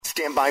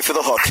Stand by for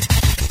the hook.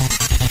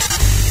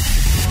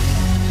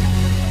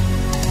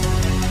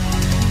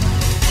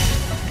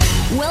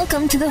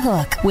 Welcome to The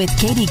Hook with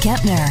Katie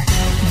Kempner,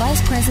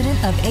 Vice President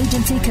of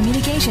Agency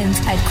Communications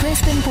at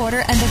Crispin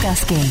Porter &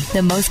 Auguste,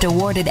 the most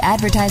awarded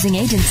advertising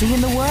agency in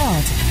the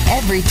world.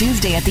 Every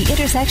Tuesday at the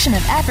intersection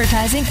of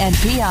advertising and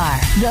PR,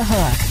 The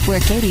Hook,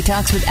 where Katie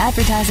talks with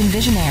advertising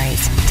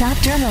visionaries, top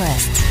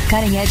journalists,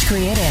 cutting-edge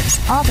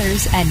creatives,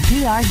 authors, and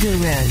PR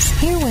gurus.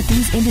 Hear what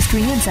these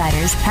industry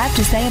insiders have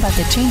to say about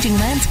the changing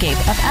landscape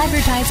of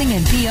advertising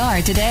and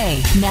PR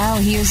today. Now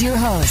here's your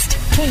host,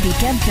 Katie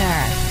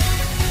Kempner.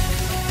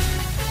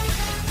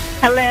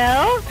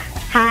 Hello.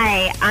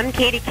 Hi, I'm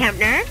Katie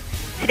Kempner.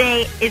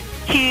 Today is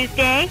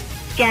Tuesday,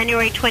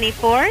 January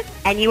 24th,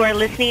 and you are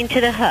listening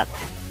to The Hook,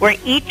 where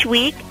each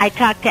week I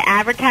talk to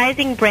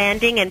advertising,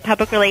 branding, and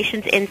public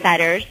relations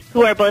insiders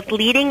who are both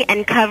leading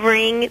and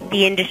covering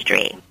the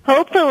industry.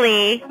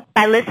 Hopefully,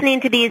 by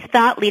listening to these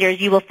thought leaders,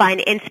 you will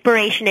find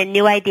inspiration and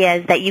new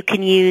ideas that you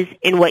can use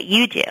in what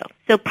you do.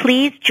 So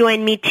please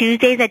join me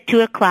Tuesdays at 2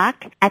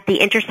 o'clock at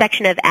the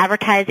intersection of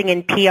advertising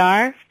and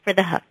PR for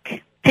The Hook.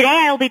 Today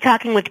I will be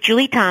talking with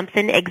Julie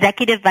Thompson,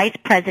 Executive Vice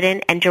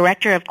President and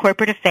Director of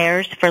Corporate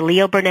Affairs for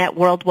Leo Burnett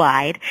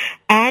Worldwide,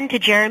 and to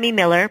Jeremy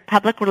Miller,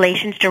 Public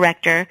Relations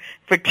Director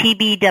for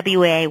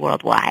TBWA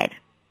Worldwide.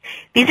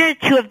 These are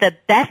two of the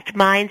best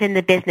minds in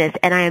the business,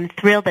 and I am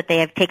thrilled that they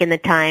have taken the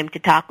time to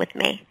talk with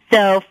me.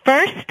 So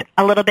first,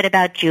 a little bit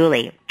about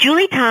Julie.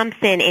 Julie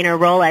Thompson, in her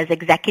role as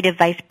Executive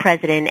Vice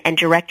President and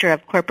Director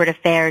of Corporate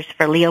Affairs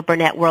for Leo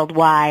Burnett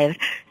Worldwide,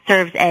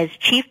 serves as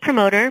Chief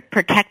Promoter,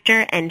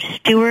 Protector, and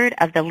Steward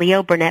of the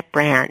Leo Burnett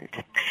brand.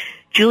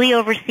 Julie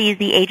oversees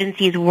the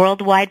agency's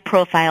worldwide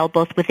profile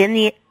both within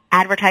the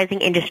advertising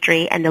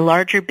industry and the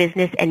larger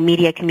business and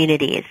media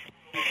communities.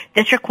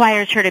 This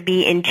requires her to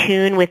be in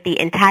tune with the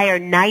entire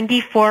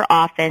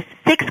 94-office,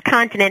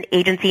 6-continent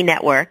agency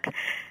network.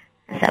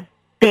 That's a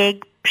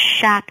big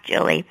shop,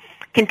 Julie.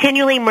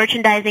 Continually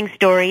merchandising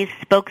stories,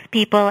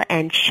 spokespeople,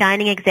 and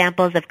shining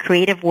examples of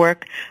creative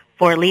work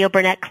for Leo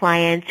Burnett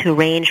clients who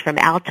range from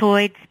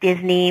Altoids,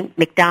 Disney,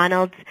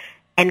 McDonald's,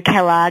 and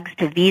Kellogg's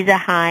to Visa,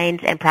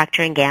 Heinz, and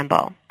Procter &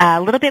 Gamble.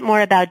 A little bit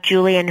more about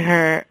Julie and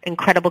her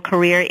incredible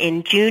career.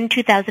 In June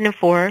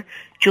 2004,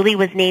 Julie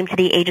was named to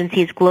the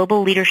agency's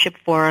Global Leadership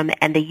Forum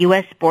and the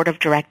U.S. Board of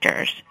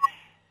Directors.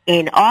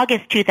 In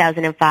August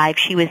 2005,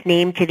 she was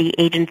named to the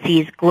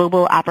agency's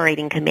Global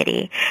Operating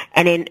Committee.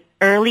 And in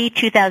early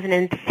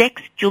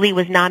 2006, Julie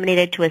was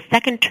nominated to a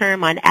second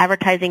term on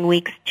Advertising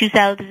Week's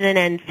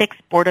 2006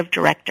 Board of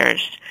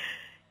Directors.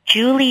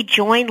 Julie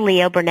joined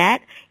Leo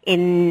Burnett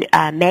in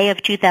May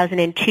of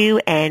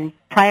 2002, and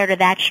prior to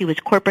that, she was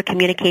Corporate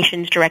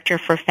Communications Director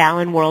for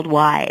Fallon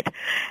Worldwide.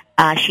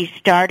 She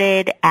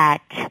started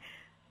at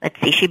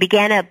she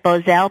began at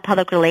Bozell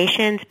Public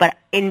Relations, but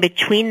in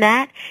between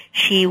that,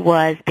 she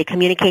was the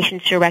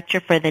communications director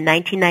for the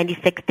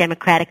 1996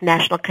 Democratic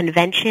National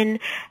Convention,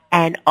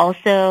 and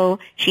also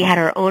she had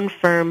her own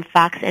firm,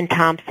 Fox &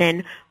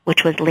 Thompson,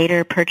 which was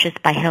later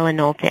purchased by Hill &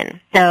 Knowlton.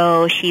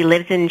 So she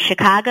lives in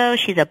Chicago.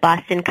 She's a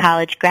Boston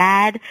College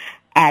grad,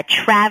 a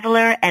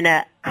traveler, and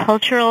a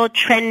cultural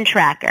trend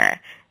tracker.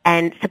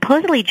 And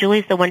supposedly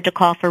Julie's the one to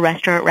call for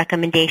restaurant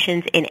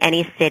recommendations in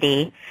any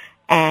city.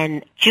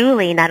 And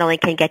Julie not only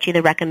can get you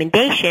the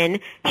recommendation,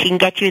 she can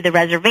get you the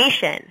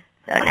reservation.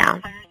 So now,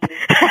 what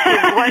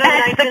a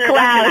nice introduction.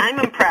 I'm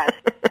impressed.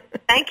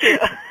 Thank you.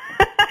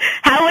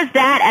 How was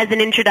that as an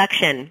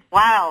introduction?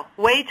 Wow,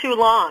 way too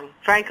long,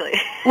 frankly.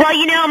 Well,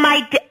 you know,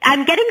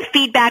 I'm getting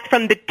feedback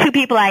from the two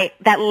people that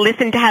have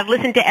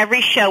listened to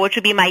every show, which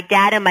would be my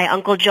dad and my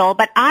Uncle Joel.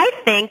 But I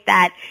think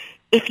that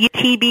if you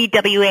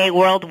TBWA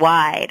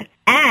Worldwide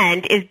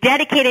and is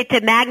dedicated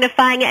to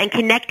magnifying and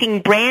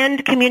connecting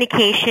brand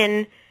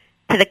communication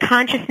to the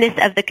consciousness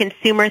of the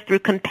consumer through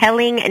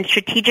compelling and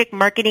strategic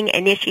marketing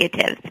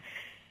initiatives.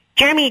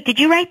 Jeremy, did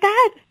you write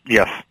that?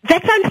 Yes.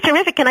 That sounds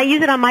terrific. Can I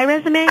use it on my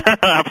resume?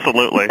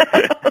 Absolutely.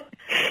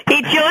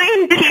 He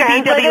joined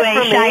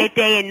TBWA Chiat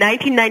Day in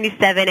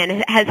 1997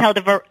 and has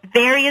held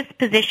various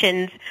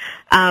positions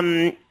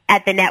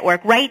at the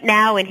network. Right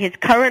now, in his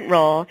current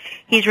role,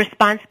 he's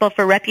responsible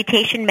for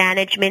reputation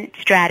management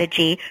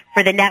strategy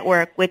for the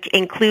network, which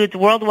includes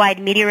worldwide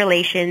media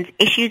relations,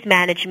 issues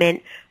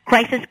management,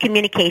 crisis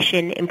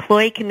communication,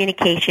 employee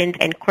communications,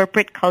 and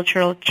corporate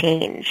cultural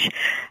change.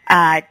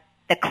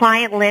 The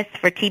client list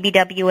for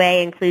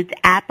TBWA includes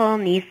Apple,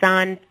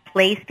 Nissan,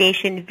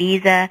 PlayStation,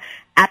 Visa,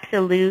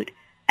 Absolute,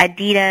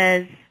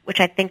 Adidas,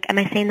 which I think, am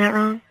I saying that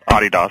wrong?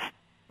 Adidas.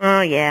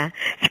 Oh, yeah.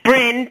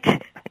 Sprint,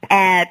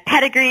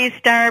 Pedigree,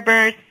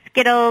 Starburst,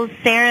 Skittles,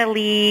 Sara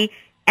Lee,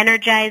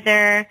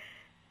 Energizer,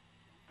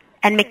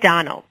 and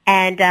McDonald's.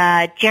 And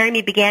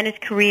Jeremy began his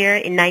career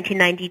in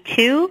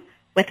 1992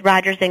 with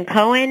Rogers &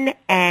 Cohen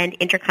and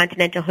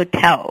Intercontinental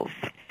Hotels.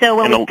 So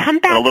when we come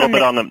back a little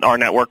bit on our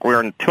network,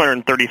 we're in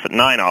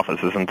 239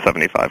 offices in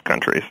 75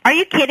 countries. Are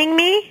you kidding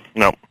me?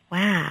 No.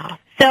 Wow.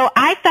 So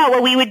I thought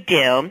what we would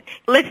do,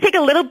 let's take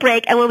a little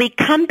break, and when we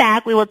come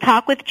back, we will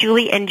talk with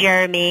Julie and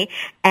Jeremy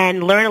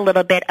and learn a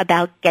little bit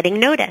about getting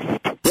noticed.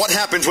 What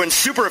happens when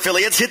super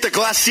affiliates hit the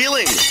glass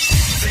ceiling?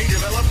 They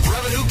develop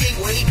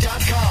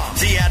RevenueGateway.com,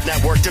 the ad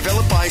network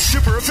developed by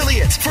super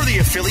affiliates for the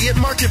affiliate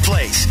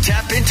marketplace.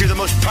 Tap into the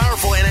most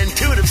powerful and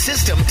intuitive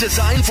system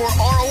designed for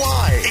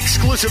ROI,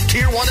 exclusive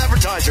Tier 1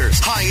 advertisers,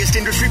 highest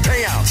industry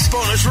payouts,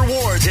 bonus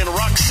rewards, and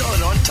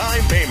rock-solid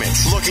on-time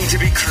payments. Looking to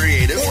be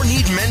creative or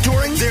need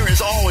mentoring? There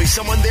is always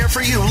someone there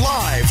for you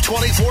live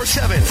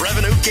 24/7.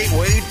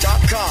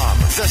 RevenueGateway.com,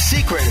 the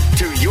secret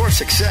to your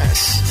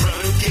success.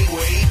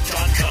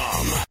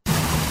 RevenueGateway.com.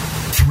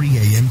 3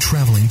 a.m.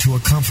 traveling to a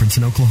conference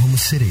in Oklahoma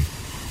City.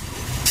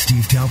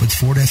 Steve Talbot's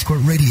Ford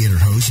Escort radiator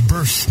hose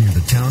bursts near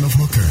the town of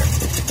Hooker.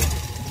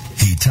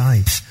 He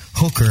types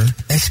Hooker,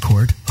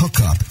 Escort,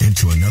 Hookup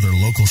into another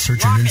local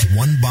search engine's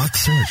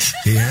one-box search.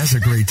 He has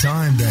a great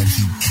time that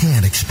he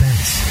can't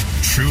expense.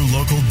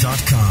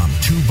 TrueLocal.com.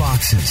 2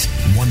 boxes,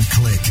 1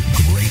 click,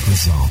 great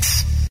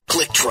results.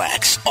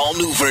 ClickTracks, all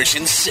new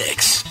version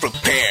 6.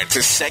 Prepare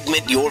to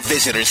segment your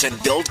visitors and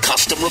build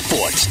custom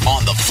reports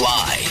on the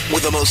fly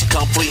with the most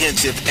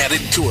comprehensive and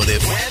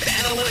intuitive web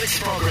analytics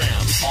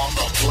programs on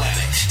the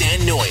planet.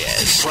 Dan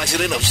Noyes,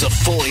 president of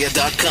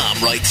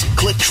Zaphoria.com, writes,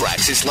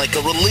 ClickTracks is like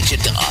a religion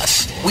to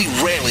us. We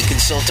rarely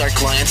consult our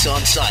clients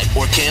on site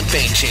or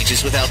campaign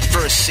changes without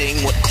first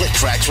seeing what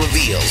ClickTracks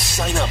reveals.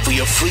 Sign up for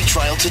your free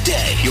trial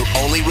today. Your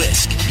only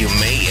risk, you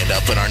may end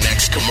up in our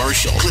next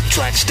commercial.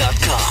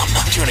 ClickTracks.com,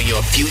 turning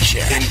your future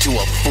into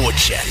a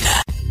fortune.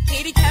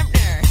 Katie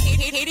Kempner.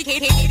 Katie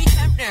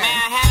Kempner. May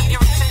I have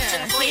your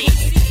attention, please?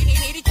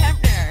 Katie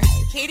Kempner.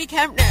 Katie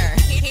Kempner.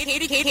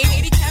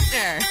 Katie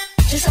Kempner.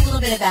 Just a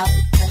little bit about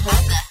the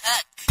hook.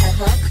 The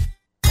hook.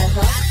 The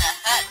hook.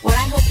 What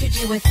I hope to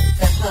do with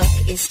the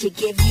hook is to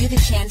give you the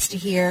chance to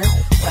hear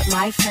what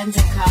my friends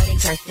and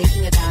colleagues are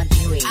thinking about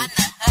doing.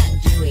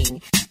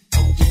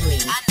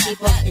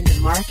 People in the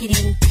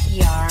marketing,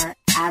 PR,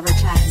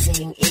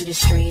 advertising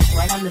industries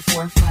right on the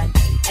forefront,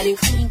 and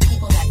including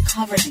people that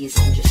cover these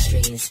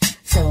industries.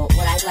 So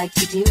what I'd like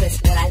to do is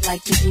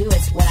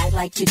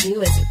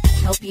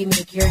help you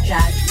make your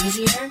job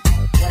easier.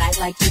 What I'd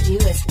like to do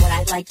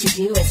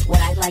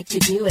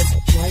is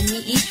join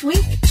me each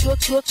week, 2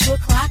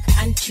 o'clock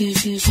on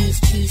Tuesday.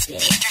 The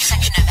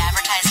intersection of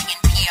advertising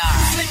and PR.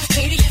 Slim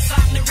Katie, yes,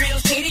 I'm the real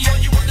Katie. All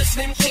you want the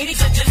Slim Katie,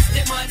 so just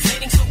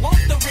imitating. So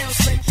won't the real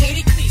Slim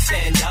Katie please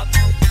stand up?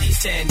 Please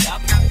stand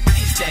up.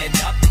 Please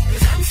stand up.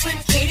 Cause I'm Slim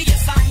Katie,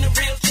 yes, I'm the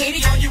real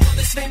Katie. All you want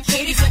the Slim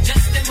Katie, so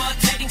just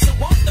imitating. So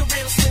won't the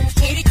real Slim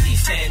Katie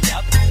please stand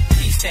up?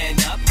 Please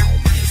stand up.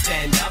 Please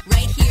stand up.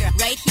 Right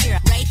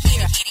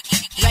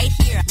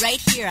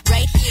here.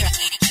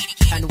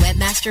 On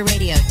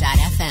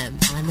webmasterradio.fm.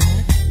 On the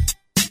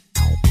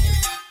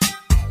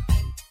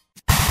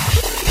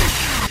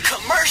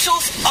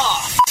Commercials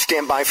off.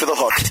 Stand by for the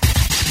hook.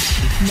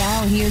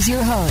 Now here's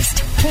your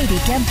host, Katie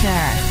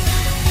Kempner.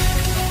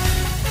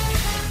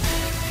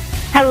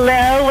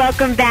 Hello,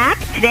 welcome back.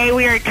 Today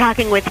we are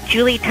talking with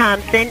Julie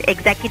Thompson,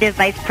 Executive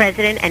Vice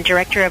President and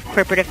Director of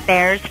Corporate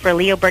Affairs for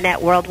Leo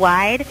Burnett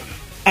Worldwide,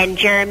 and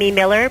Jeremy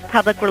Miller,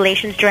 Public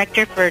Relations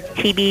Director for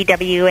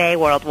TBWA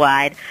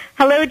Worldwide.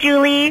 Hello,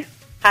 Julie.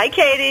 Hi,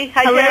 Katie.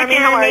 Hi, Hello, Jeremy.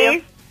 How are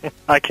you?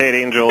 Hi,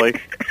 Katie and Julie.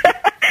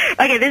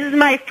 Okay, this is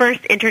my first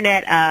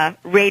internet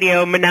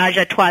radio menage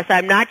a trois, so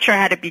I'm not sure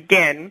how to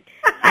begin.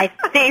 I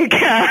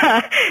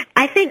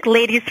think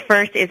ladies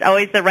first is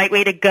always the right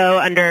way to go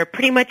under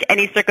pretty much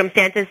any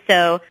circumstances.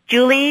 So,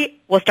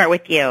 Julie, we'll start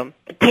with you.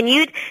 Can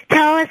you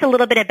tell us a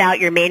little bit about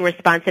your main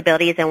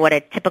responsibilities and what a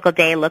typical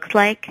day looks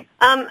like?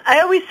 I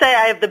always say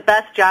I have the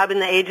best job in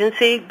the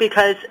agency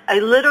because I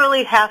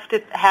literally have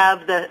to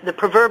have the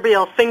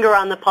proverbial finger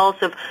on the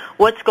pulse of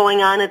what's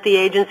going on at the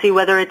agency,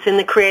 whether it's in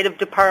the creative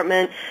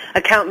department,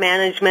 account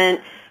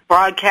management,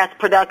 broadcast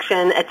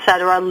production,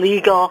 etc.,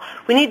 legal.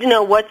 We need to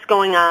know what's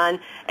going on,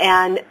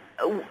 and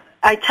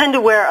I tend to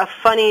wear a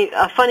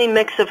funny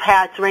mix of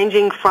hats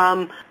ranging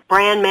from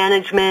brand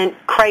management,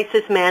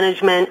 crisis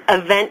management,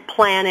 event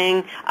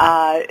planning,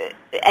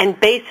 and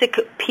basic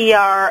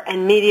PR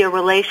and media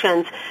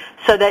relations,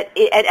 so that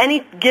at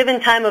any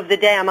given time of the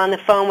day I'm on the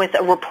phone with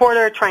a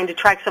reporter trying to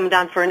track someone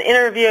down for an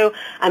interview.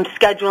 I'm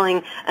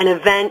scheduling an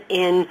event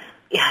in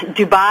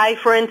Dubai,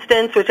 for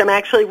instance, which I'm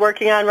actually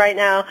working on right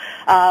now.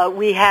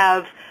 We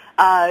have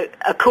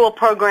a cool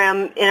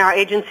program in our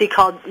agency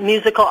called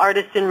Musical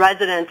Artist in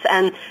Residence,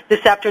 and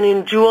this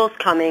afternoon Jewel's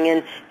coming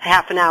in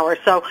half an hour,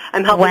 so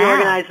I'm helping to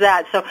organize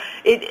that. So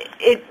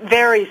it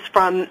varies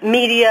from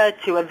media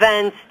to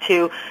events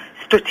to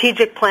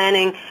strategic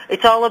planning.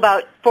 It's all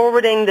about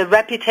forwarding the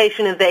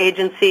reputation of the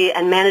agency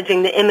and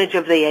managing the image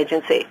of the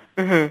agency.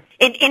 Mm-hmm.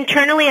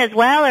 Internally as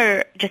well,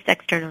 or just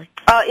externally?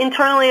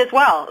 Internally as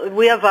well.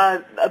 We have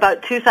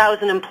about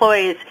 2,000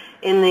 employees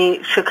in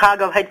the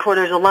Chicago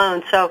headquarters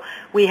alone, so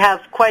we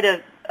have quite a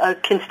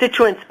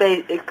constituent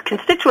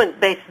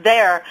base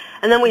there,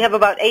 and then we have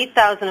about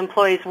 8,000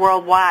 employees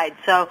worldwide.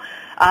 So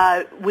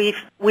we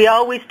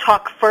always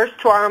talk first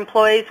to our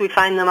employees. We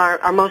find them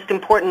our most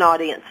important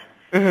audience.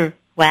 Mm-hmm.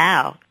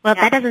 Wow. Well,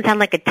 that doesn't sound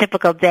like a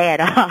typical day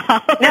at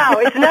all. No,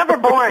 it's never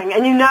boring,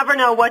 and you never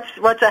know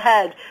what's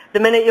ahead. The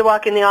minute you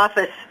walk in the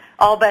office,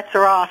 all bets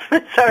are off. So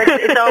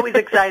it's always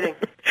exciting.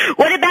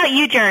 What about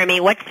you, Jeremy?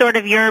 What's sort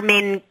of your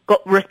main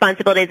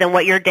responsibilities and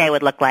what your day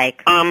would look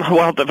like?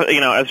 Well,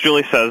 as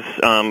Julie says,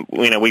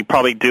 we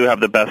probably do have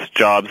the best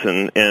jobs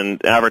in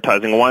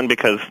advertising. One,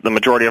 because the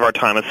majority of our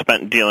time is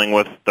spent dealing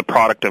with the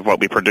product of what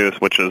we produce,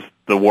 which is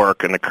the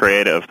work and the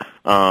creative,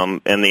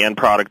 and the end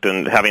product,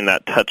 and having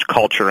that touch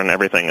culture and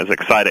everything is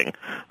exciting.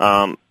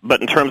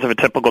 But in terms of a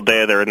typical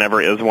day, there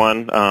never is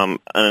one.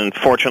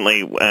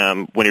 Unfortunately,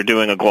 when you're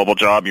doing a global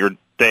job, your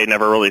day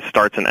never really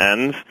starts and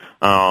ends.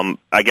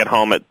 I get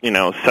home at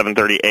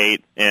 7:30,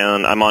 8,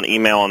 and I'm on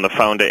email on the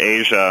phone to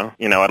Asia,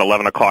 at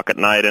 11 o'clock at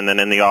night, and then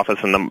in the office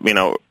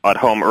at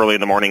home early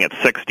in the morning at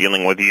 6,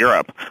 dealing with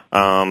Europe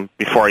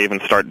before I even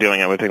start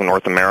doing everything in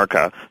North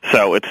America.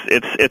 So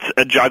it's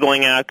a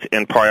juggling act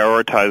and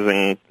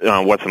prioritizing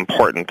what's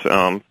important.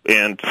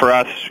 And for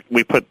us,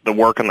 we put the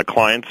work and the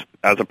clients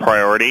as a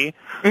priority.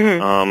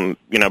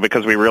 Mm-hmm.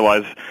 Because we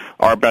realize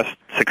our best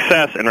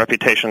success and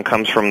reputation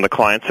comes from the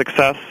client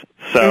success.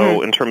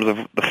 So in terms of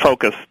the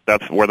focus,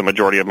 that's where the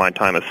majority of my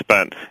time is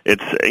spent.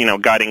 It's,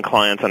 guiding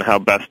clients on how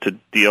best to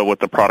deal with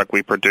the product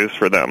we produce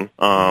for them.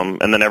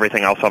 And then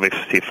everything else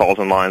obviously falls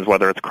in lines,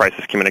 whether it's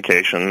crisis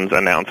communications,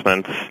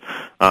 announcements,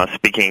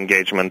 speaking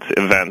engagements,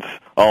 events.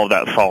 All of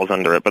that falls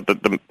under it. But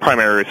the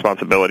primary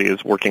responsibility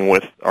is working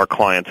with our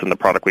clients and the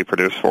product we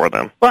produce for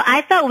them. Well,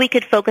 I thought we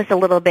could focus a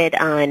little bit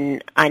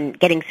on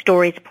getting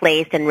stories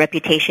placed and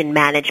reputation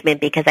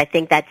management, because I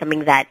think that's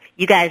something that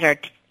you guys are,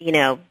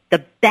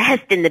 the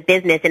best in the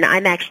business, and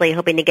I'm actually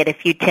hoping to get a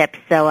few tips.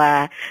 So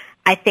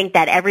I think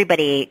that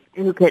everybody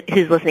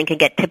who's listening can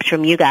get tips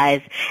from you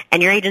guys,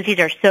 and your agencies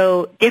are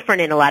so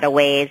different in a lot of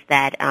ways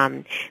that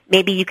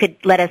maybe you could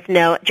let us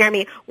know.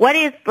 Jeremy, what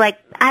is,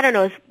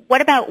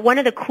 what about one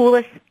of the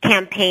coolest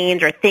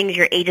campaigns or things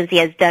your agency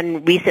has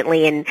done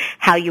recently and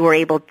how you were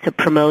able to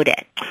promote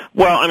it?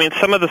 Well,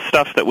 some of the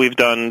stuff that we've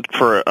done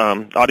for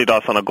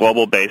Adidas on a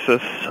global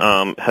basis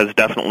has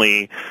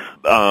definitely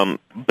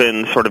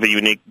been sort of a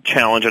unique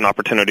challenge and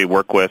opportunity to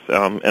work with.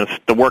 And it's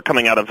the work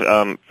coming out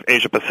of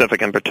Asia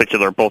Pacific in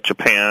particular, both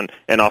Japan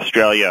and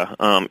Australia.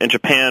 In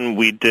Japan,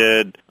 we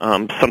did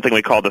something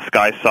we called the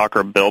Sky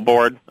Soccer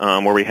Billboard,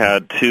 where we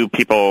had two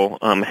people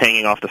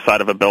hanging off the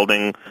side of a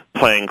building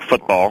playing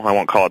football. I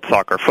won't call it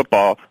soccer,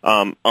 football,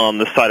 on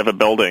the side of a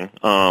building.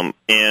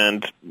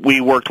 And we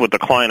worked with the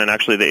client, and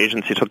actually the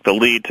agency took the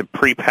lead to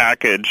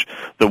pre-package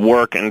the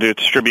work and to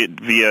distribute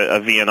via a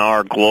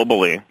VNR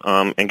globally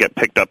and get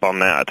picked up on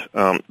that.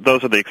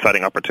 Those are the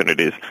exciting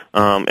opportunities.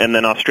 And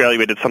then Australia,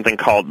 we did something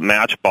called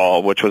Match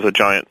Ball, which was a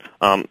giant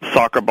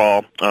soccer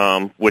ball,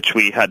 which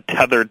we had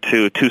tethered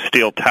to two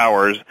steel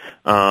towers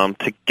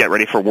to get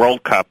ready for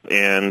World Cup,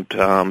 and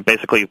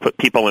basically put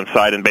people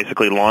inside and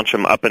basically launch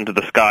them up into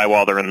the sky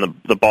while they're in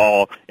the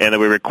ball. And then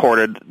we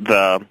recorded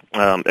the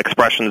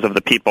expressions of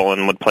the people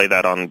and would play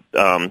that on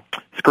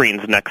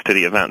screens next to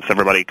the event, so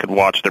everybody could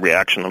watch the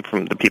reaction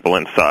from the people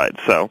inside.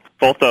 So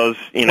both those,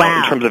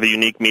 Wow. in terms of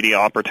unique media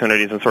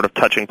opportunities and sort of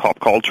touching pop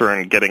culture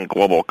and getting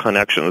global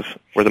connections,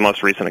 were the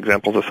most recent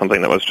examples of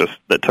something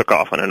that took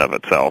off in and of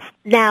itself.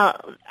 Now,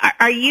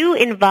 are you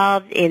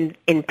involved in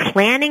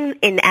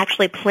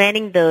actually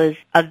planning those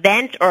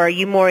events, or are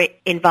you more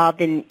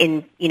involved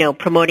in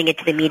promoting it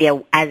to the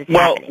media as it's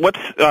happening? Well,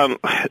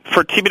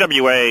 for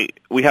TBWA,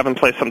 we have in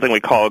place something we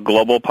call a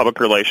global public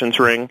relations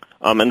ring,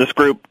 and this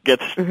group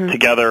gets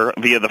together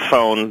via the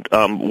phone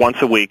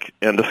once a week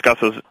and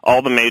discusses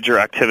all the major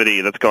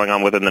activity that's going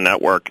on within the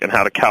network and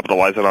how to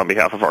capitalize it on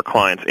behalf of our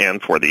clients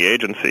and for the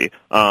agency.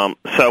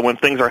 So when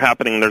things are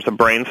happening, there's a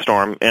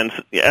brainstorm, and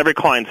every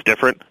client's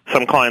different.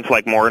 Some clients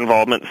like more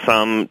involvement,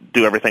 some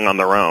do everything on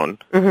their own.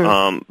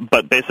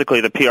 But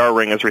basically the PR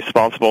ring is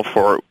responsible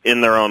for,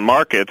 in their own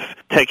markets,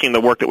 taking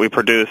the work that we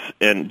produce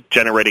and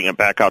generating it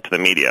back out to the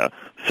media.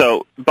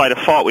 So by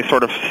default, we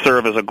sort of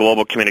serve as a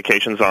global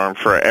communications arm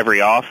for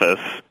every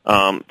office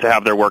to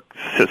have their work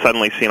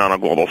suddenly seen on a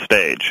global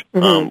stage,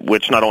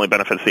 which not only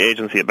benefits the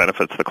agency, it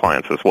benefits the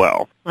clients as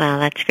well. Wow,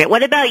 that's great.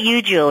 What about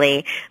you,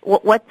 Julie?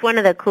 What's one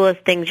of the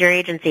coolest things your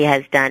agency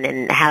has done,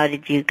 and how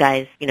did you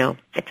guys,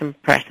 get some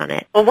press on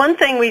it? Well, one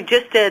thing we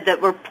just did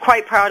that we're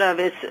quite proud of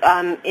is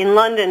in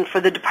London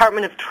for the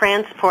Department of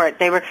Transport.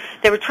 They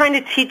were trying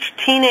to teach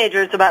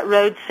teenagers about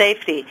road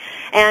safety,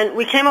 and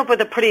we came up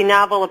with a pretty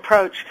novel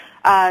approach.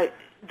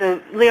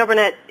 The Leo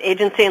Burnett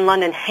agency in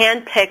London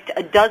handpicked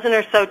a dozen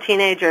or so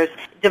teenagers,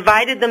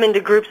 divided them into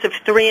groups of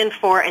 3 and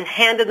 4, and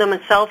handed them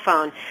a cell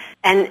phone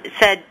and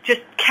said,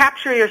 just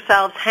capture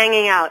yourselves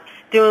hanging out,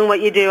 doing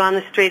what you do on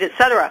the street,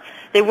 etc.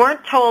 They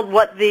weren't told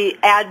what the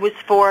ad was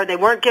for. They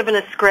weren't given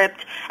a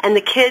script, and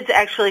the kids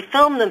actually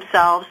filmed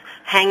themselves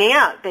hanging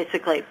out,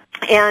 basically.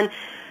 And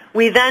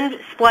we then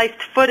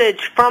spliced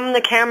footage from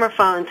the camera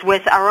phones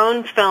with our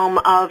own film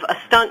of a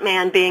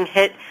stuntman being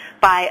hit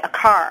by a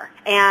car,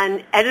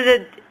 and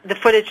edited the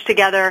footage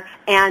together.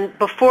 And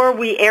before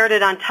we aired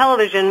it on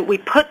television, we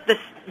put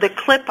the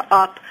clip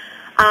up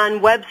on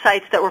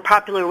websites that were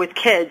popular with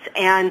kids,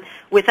 and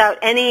without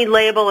any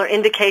label or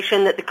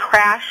indication that the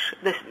crash,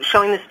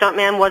 showing the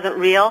stuntman, wasn't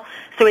real.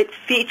 So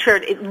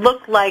it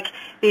looked like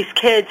these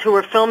kids who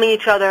were filming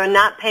each other and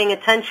not paying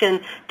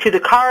attention to the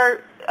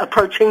car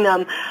approaching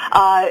them,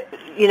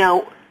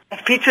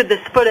 featured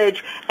this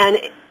footage, and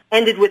it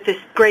ended with this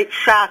great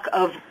shock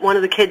of one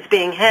of the kids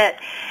being hit.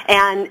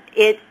 And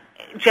it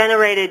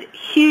generated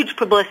huge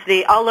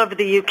publicity all over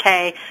the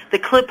UK. The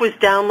clip was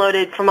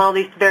downloaded from all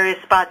these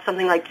various spots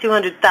something like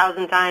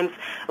 200,000 times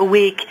a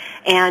week,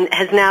 and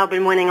has now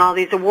been winning all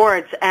these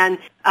awards. And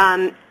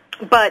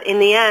but in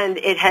the end,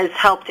 it has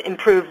helped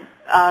improve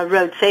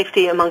road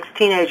safety amongst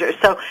teenagers.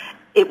 So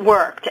it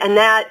worked, and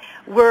that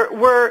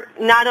we're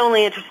not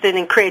only interested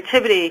in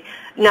creativity,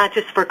 not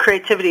just for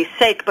creativity's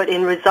sake, but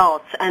in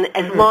results. And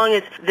as long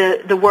as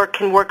the work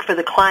can work for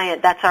the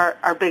client, that's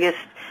our biggest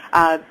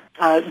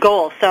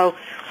goal. So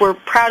we're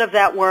proud of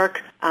that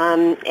work,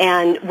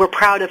 and we're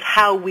proud of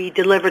how we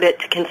delivered it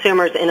to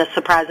consumers in a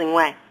surprising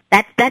way.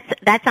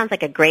 That sounds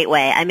like a great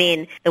way. I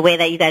mean, the way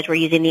that you guys were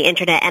using the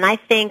Internet. And I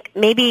think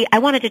maybe I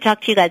wanted to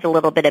talk to you guys a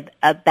little bit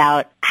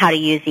about how to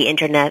use the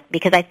Internet,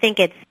 because I think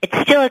it's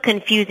still a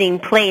confusing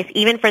place,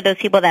 even for those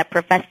people that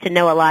profess to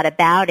know a lot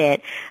about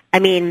it. I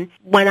mean,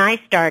 when I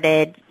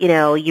started,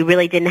 you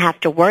really didn't have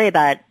to worry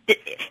about it.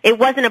 It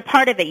wasn't a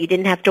part of it. You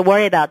didn't have to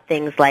worry about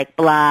things like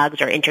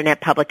blogs or Internet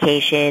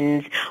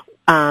publications,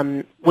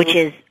 which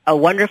is a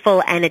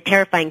wonderful and a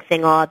terrifying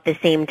thing all at the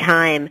same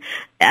time.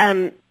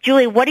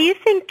 Julie, what do you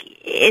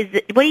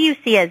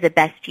see as the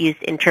best use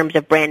in terms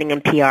of branding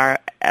and PR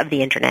of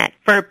the Internet?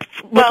 For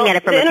looking at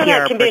it from a PR the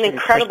Internet can be an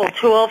incredible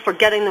tool for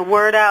getting the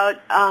word out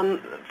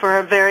for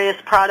a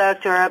various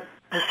product or a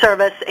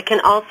service. It can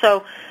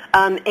also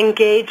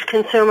engage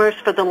consumers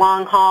for the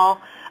long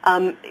haul.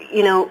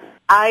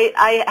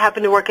 I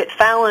happened to work at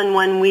Fallon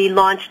when we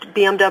launched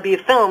BMW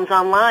Films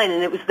online,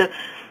 and it was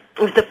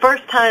the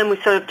first time we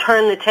sort of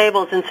turned the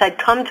tables and said,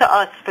 come to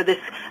us for this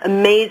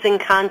amazing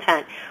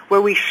content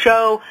where we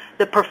show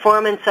the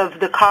performance of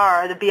the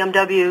car, the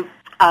BMW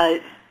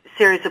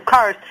series of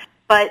cars.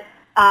 But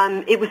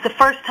it was the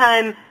first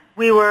time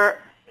we were,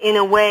 in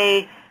a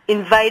way,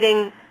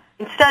 inviting,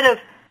 instead of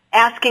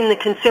asking the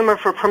consumer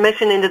for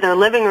permission into their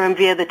living room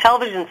via the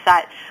television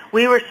set,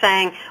 we were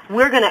saying,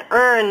 we're going to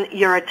earn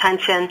your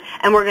attention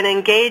and we're going to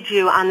engage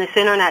you on this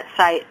Internet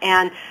site.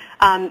 And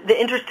the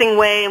interesting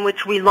way in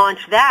which we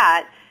launched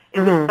that,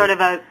 it was sort of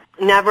a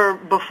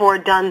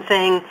never-before-done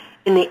thing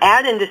in the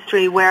ad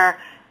industry, where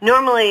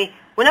normally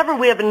whenever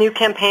we have a new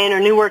campaign or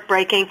new work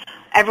breaking,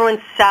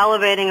 everyone's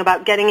salivating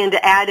about getting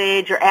into Ad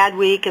Age or Ad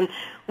Week, and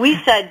we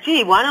said,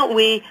 gee, why don't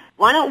we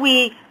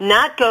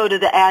not go to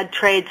the ad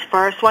trades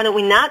first? Why don't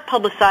we not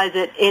publicize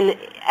it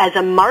as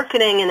a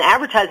marketing and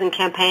advertising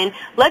campaign?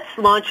 Let's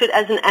launch it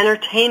as an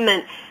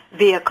entertainment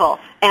vehicle.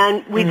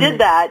 And we did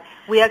that.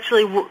 We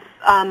actually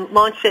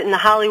launched it in the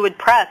Hollywood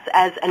press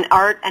as an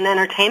art and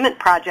entertainment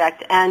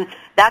project, and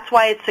that's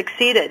why it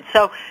succeeded.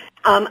 So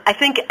I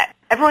think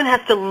everyone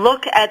has to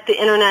look at the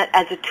Internet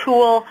as a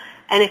tool,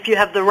 and if you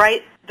have the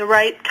right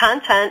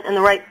content and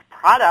the right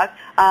product,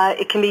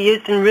 it can be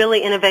used in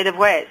really innovative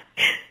ways.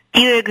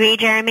 Do you agree,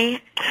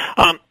 Jeremy?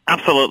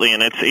 Absolutely,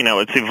 and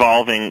it's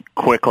evolving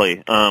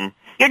quickly.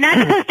 You're not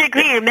supposed to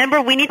agree.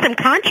 Remember, we need some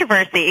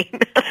controversy.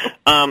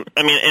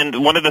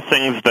 And one of the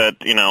things that,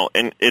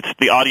 and it's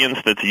the audience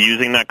that's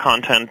using that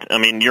content. I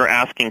mean, you're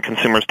asking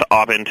consumers to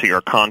opt into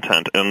your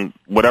content, and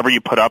whatever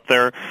you put up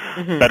there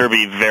better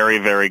be very,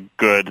 very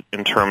good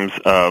in terms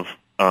of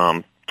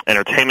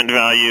entertainment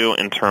value,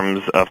 in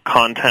terms of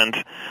content,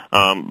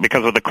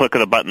 because with the click of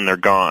the button, they're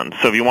gone.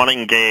 So if you want to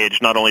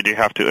engage, not only do you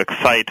have to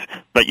excite,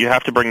 but you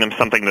have to bring them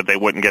something that they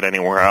wouldn't get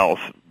anywhere else.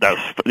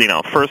 That's,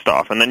 first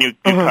off. And then you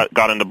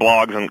got into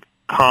blogs and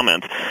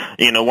comments.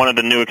 One of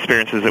the new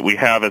experiences that we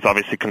have is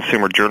obviously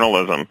consumer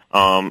journalism,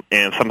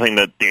 and something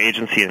that the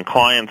agency and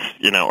clients,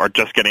 are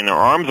just getting their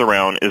arms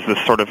around is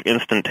this sort of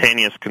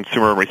instantaneous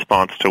consumer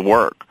response to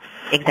work.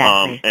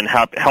 Exactly. And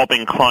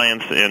helping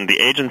clients and the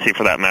agency,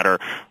 for that matter,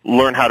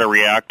 learn how to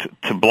react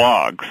to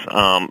blogs.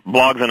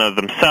 Blogs in and of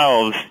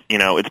themselves,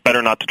 it's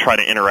better not to try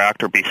to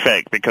interact or be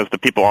fake, because the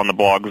people on the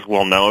blogs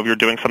will know if you're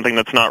doing something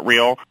that's not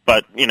real.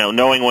 But,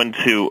 knowing when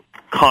to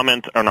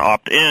comment and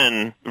opt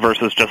in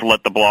versus just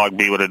let the blog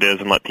be what it is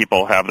and let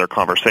people have their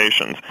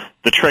conversations.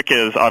 The trick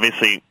is,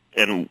 obviously,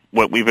 and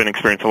what we've been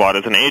experiencing a lot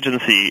as an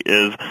agency,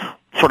 is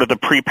sort of the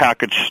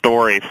prepackaged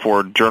story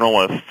for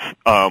journalists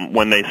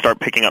when they start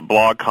picking up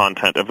blog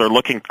content. If they're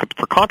looking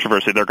for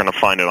controversy, they're going to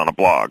find it on a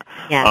blog.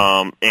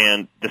 Yeah.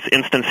 And this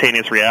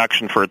instantaneous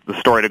reaction for the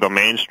story to go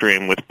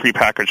mainstream with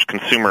prepackaged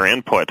consumer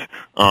input,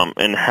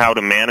 and how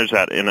to manage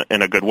that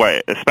in a good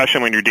way,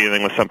 especially when you're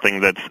dealing with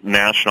something that's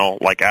national,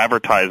 like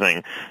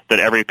advertising, that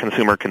every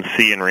consumer can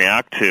see and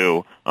react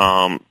to.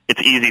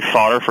 It's easy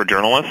fodder for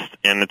journalists,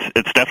 and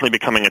it's definitely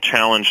becoming a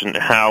challenge in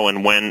how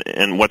and when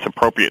and what's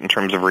appropriate in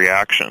terms of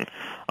reaction.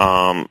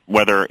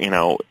 whether,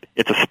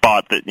 it's a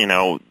spot that,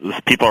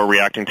 people are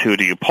reacting to.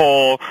 Do you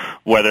poll?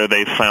 Whether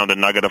they found a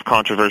nugget of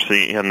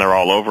controversy and they're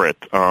all over it.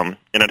 And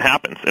it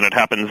happens. And it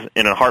happens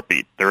in a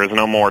heartbeat. There is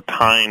no more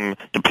time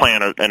to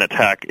plan an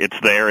attack. It's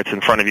there. It's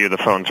in front of you. The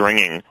phone's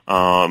ringing.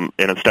 And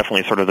it's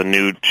definitely sort of the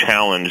new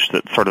challenge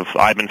that sort of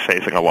I've been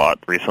facing a lot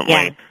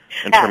recently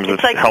in terms of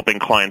helping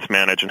clients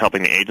manage and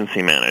helping the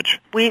agency manage.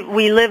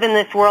 We live in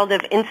this world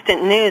of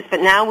instant news,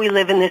 but now we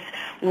live in this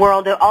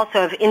world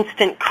also of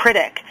instant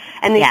critic.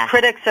 And these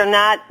critics are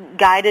not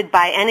guided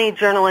by any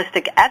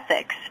journalistic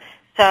ethics.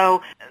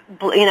 So,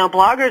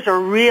 bloggers are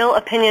real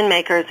opinion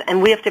makers,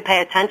 and we have to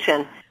pay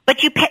attention.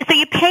 But you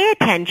pay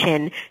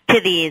attention to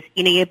these,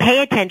 you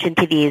pay attention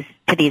to these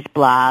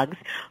blogs.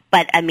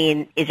 But I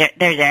mean, is there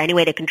any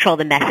way to control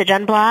the message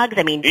on blogs?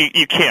 I mean,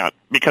 you can't,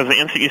 because the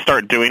instant you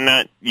start doing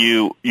that,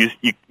 you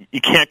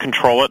can't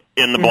control it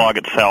in the blog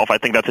itself. I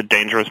think that's a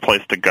dangerous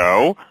place to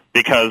go,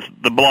 because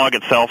the blog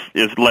itself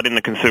is letting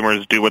the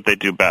consumers do what they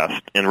do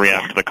best and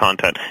react to the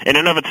content. In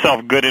and of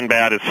itself, good and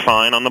bad is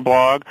fine on the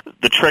blog.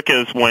 The trick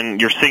is when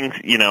you're seeing,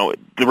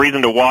 the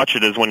reason to watch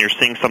it is when you're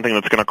seeing something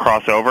that's going to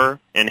cross over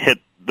and hit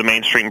the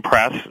mainstream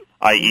press,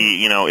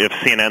 i.e., if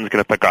CNN's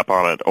going to pick up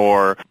on it,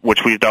 or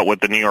which we've dealt with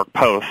the New York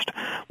Post.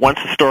 Once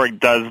the story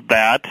does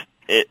that,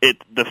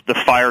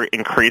 the fire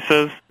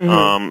increases,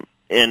 and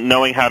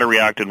knowing how to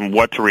react and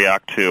what to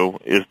react to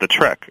is the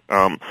trick.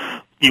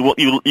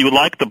 You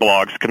like the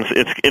blogs because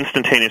it's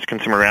instantaneous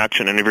consumer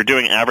reaction, and if you're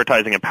doing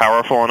advertising and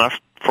powerful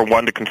enough for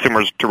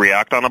consumers to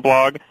react on a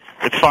blog,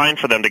 it's fine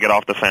for them to get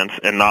off the fence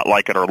and not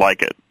like it or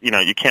like it.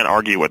 You can't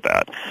argue with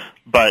that.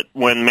 But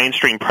when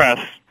mainstream press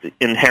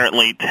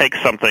inherently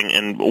takes something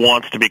and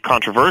wants to be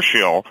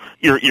controversial,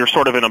 you're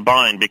sort of in a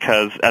bind,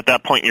 because at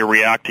that point you're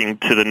reacting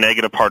to the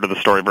negative part of the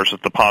story versus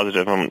the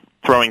positive, and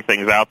throwing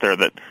things out there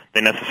that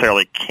they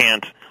necessarily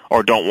can't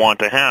or don't want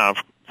to have.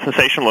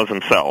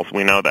 Sensationalism sells.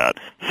 We know that.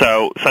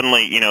 So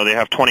suddenly, they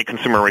have 20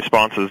 consumer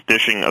responses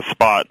dishing a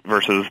spot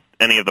versus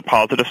any of the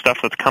positive stuff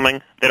that's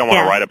coming. They don't want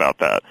to write about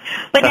that.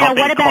 But now,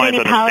 what about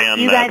any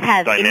policies? You guys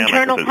have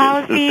internal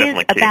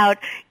policies about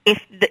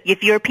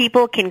if your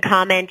people can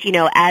comment,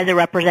 as a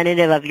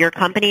representative of your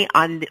company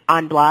on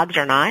blogs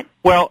or not?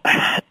 Well,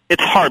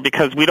 it's hard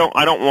because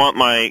I don't want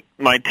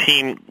my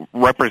team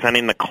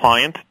representing the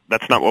client.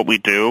 That's not what we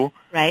do.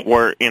 Right.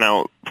 We're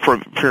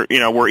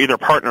we're either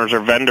partners or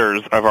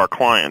vendors of our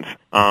clients.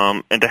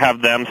 And to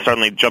have them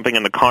suddenly jumping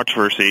into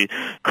controversy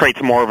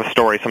creates more of a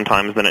story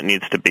sometimes than it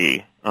needs to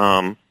be.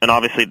 And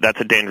obviously that's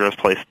a dangerous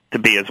place to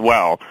be as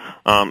well.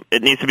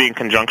 It needs to be in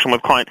conjunction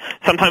with client.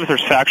 Sometimes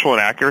there's factual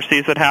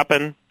inaccuracies that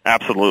happen.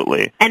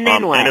 Absolutely. And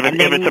then what?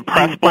 And if it's a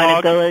press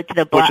blog, go to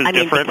the blog, which is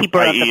different, the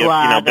keeper of the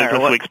blog,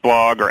 Business Week's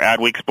blog or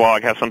Adweek's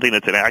blog has something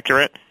that's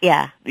inaccurate.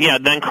 Yeah,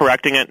 then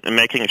correcting it and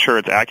making sure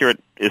it's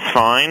accurate is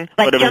fine.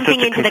 But if it's just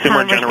a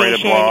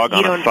consumer-generated blog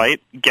on a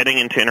site, getting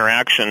into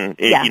interaction,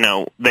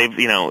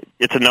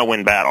 it's a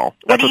no-win battle.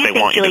 That's what they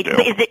want you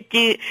to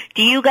do.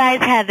 Do you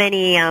guys have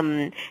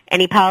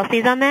any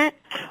policies on that?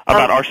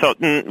 About ourselves?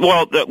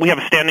 Well, we have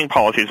standing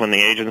policies when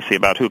the agency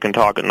about who can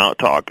talk and not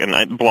talk, and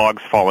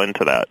blogs fall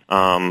into that.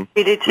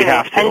 We do too. We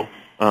have to.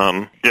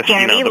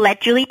 Jeremy,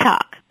 let Julie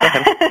talk.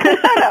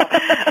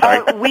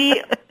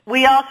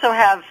 We also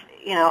have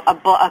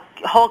a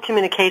whole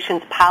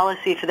communications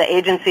policy for the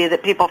agency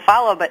that people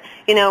follow. But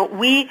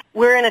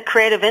we're in a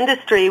creative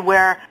industry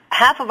where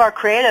half of our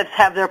creatives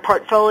have their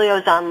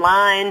portfolios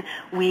online.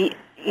 We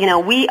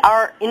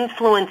are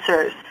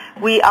influencers.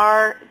 We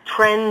are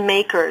trend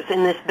makers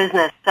in this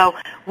business. So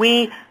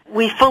we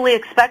fully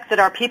expect that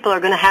our people are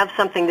going to have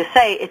something to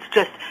say. It's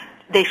just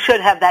they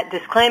should have that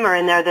disclaimer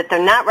in there that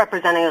they're not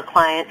representing a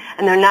client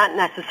and they're not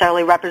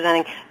necessarily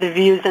representing the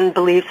views and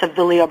beliefs of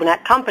the Leo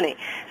Burnett Company.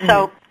 Mm-hmm.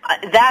 So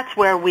that's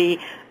where we,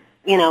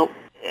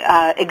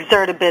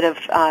 exert a bit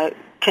of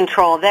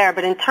control there.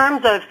 But in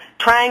terms of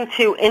trying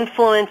to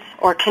influence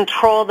or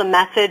control the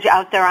message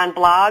out there on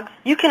blogs,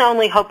 you can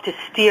only hope to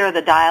steer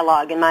the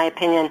dialogue, in my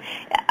opinion.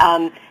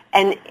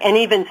 And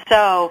even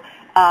so,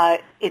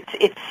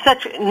 it's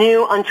such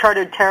new,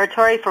 uncharted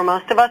territory for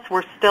most of us.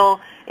 We're still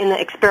in the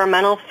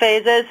experimental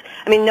phases.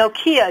 I mean,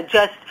 Nokia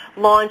just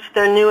launched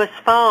their newest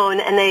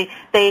phone, and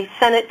they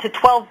sent it to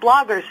 12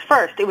 bloggers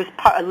first. It was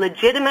a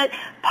legitimate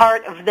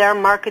part of their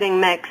marketing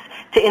mix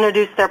to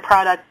introduce their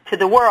product to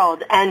the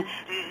world. And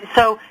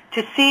so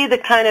to see the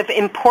kind of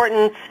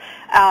importance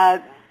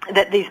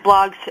that these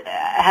blogs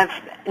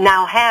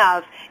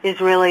have is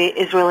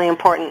really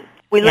important.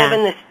 We live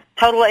in this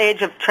total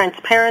age of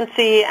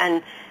transparency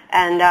and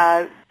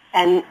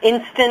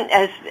instant,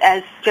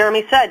 as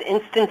Jeremy said,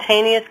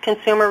 instantaneous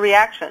consumer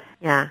reaction.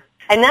 Yeah.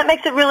 And that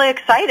makes it really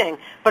exciting,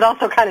 but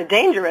also kind of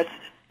dangerous.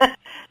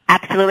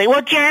 Absolutely.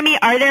 Well, Jeremy,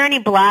 are there any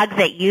blogs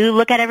that you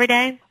look at every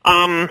day?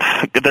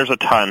 There's a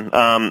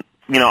ton.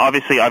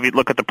 Obviously, I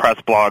look at the press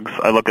blogs.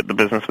 I look at the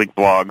Business Week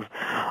blogs.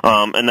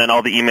 And then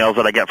all the emails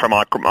that I get from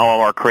all of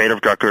our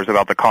creative directors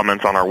about the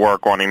comments on our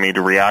work wanting me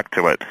to react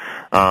to it.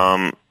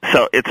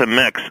 So it's a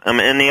mix.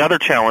 And the other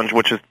challenge,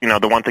 which is,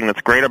 the one thing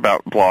that's great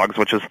about blogs,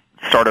 which is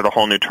started a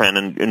whole new trend,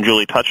 and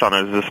Julie touched on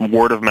it, is this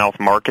word-of-mouth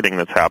marketing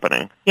that's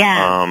happening.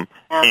 Yeah.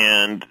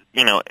 And,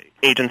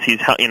 agencies,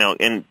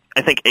 and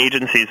I think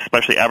agencies,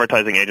 especially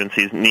advertising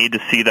agencies, need to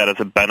see that as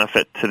a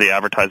benefit to the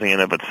advertising in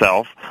of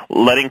itself.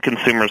 Letting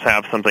consumers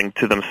have something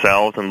to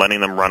themselves and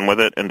letting them run with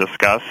it and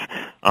discuss,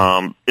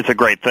 it's a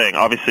great thing.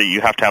 Obviously,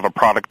 you have to have a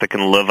product that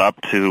can live up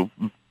to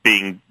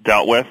being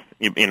dealt with.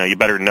 You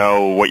better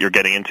know what you're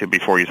getting into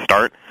before you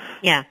start.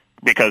 Yeah.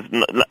 Because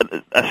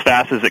as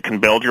fast as it can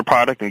build your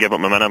product and give it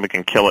momentum, it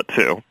can kill it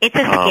too. It's a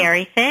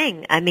scary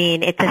thing. I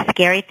mean, it's a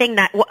scary thing.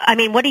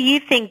 What do you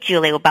think,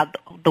 Julie, about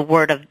the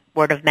word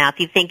of mouth?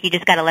 You think you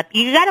just got to let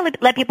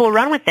people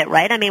run with it,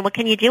 right? I mean, what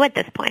can you do at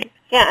this point?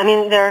 Yeah, I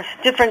mean, there are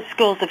different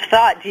schools of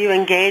thought. Do you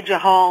engage a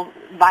whole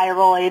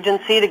viral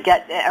agency to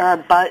get, or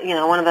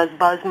one of those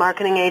buzz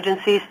marketing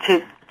agencies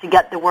to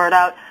get the word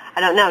out?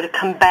 I don't know, to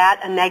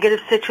combat a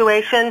negative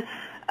situation.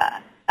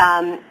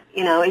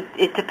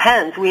 It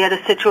depends. We had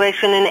a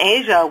situation in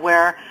Asia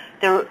where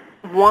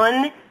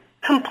one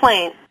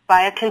complaint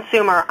by a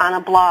consumer on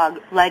a blog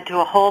led to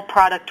a whole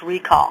product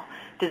recall.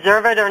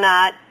 Deserve it or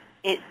not,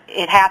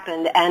 it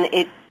happened, and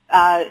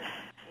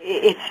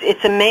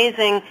it's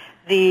amazing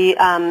the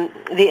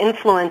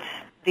influence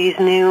these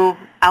new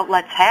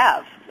outlets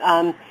have.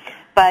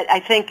 But I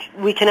think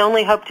we can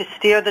only hope to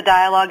steer the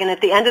dialogue, and at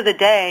the end of the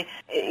day,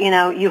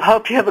 you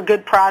hope you have a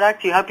good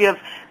product, you hope you have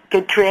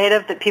good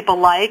creative that people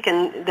like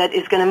and that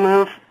is going to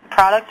move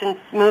product and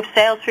move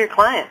sales for your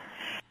client.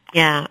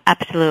 Yeah,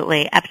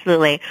 absolutely,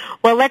 absolutely.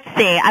 Well, let's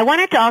see. I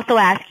wanted to also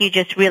ask you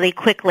just really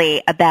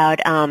quickly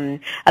about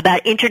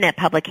internet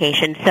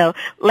publications. So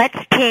let's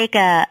take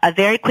a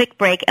very quick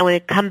break, and when we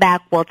come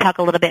back, we'll talk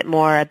a little bit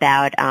more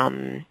about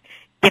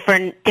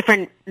different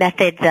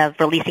methods of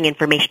releasing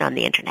information on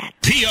the internet.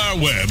 PR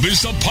Web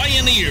is the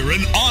pioneer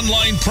in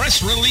online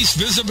press release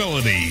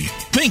visibility.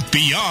 Think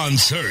beyond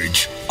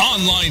search.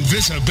 Online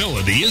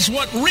visibility is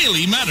what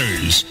really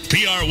matters.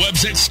 PR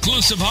Web's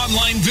exclusive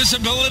online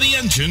visibility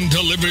engine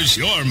delivers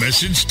your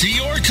message to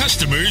your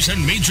customers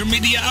and major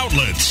media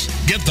outlets.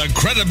 Get the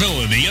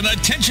credibility and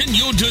attention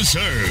you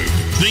deserve.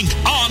 Think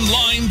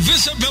online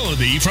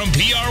visibility from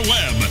PR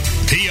Web.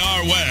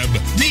 PR Web,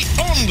 the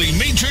only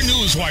major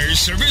newswire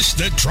service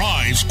that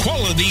drives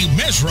quality,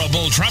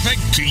 measurable traffic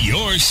to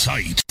your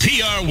site.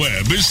 PR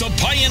Web is the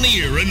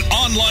pioneer in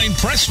online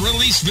press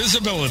release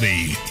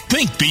visibility.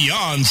 Think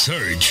beyond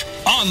search.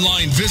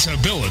 Online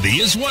visibility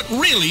is what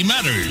really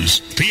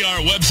matters.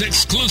 PR Web's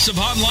exclusive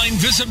online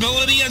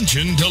visibility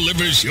engine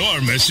delivers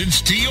your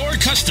message to your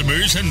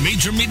customers and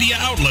major media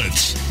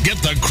outlets.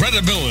 Get the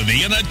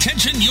credibility and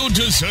attention you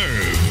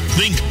deserve.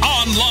 Think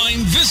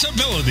online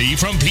visibility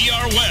from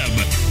PR Web.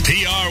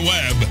 PR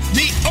Web,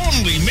 the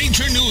only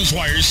major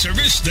newswire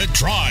service that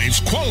drives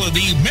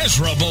quality,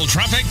 measurable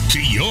traffic to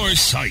your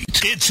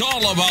site. It's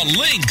all about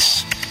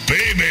links,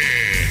 baby.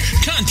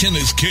 Content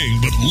is king,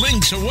 but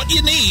links are what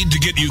you need to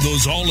get you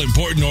those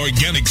all-important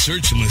organic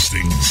search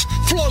listings.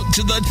 Float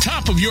to the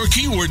top of your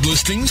keyword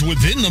listings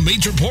within the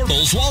major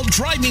portals while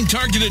driving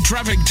targeted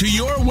traffic to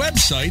your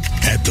website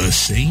at the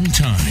same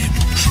time.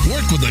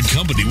 Work with a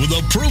company with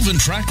a proven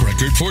track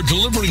record for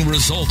delivering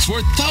results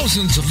for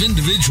thousands of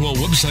individual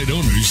website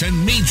owners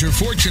and major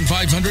Fortune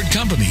 500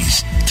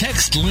 companies.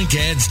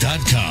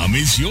 TextLinkAds.com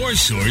is your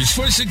source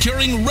for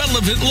securing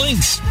relevant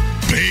links.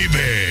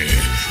 Baby,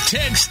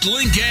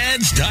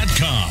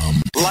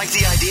 TextLinkAds.com. Like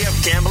the idea of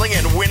gambling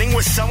and winning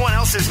with someone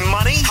else's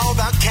money? How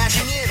about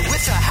cashing in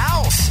with a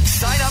house?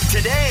 Sign up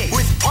today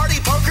with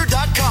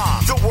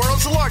PartyPoker.com, the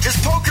world's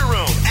largest poker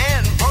room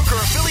and poker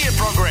affiliate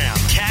program.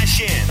 Cash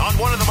in on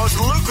one of the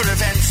most lucrative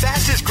and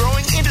fastest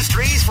growing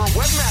industries for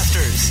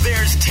webmasters.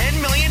 There's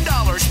 $10 million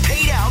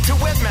paid out to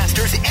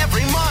webmasters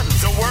every month.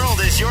 The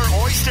world is your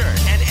oyster,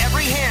 and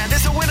every hand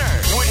is a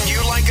winner. Wouldn't you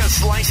like a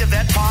slice of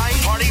that pie?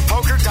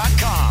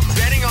 PartyPoker.com.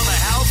 Betting on the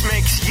house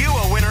makes you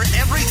a winner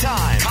every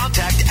time.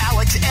 Contact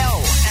Alex L.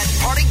 at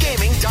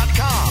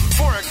PartyGaming.com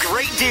for a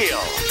great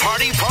deal.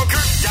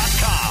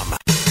 PartyPoker.com.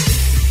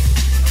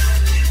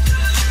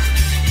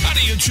 How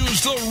do you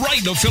choose the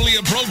right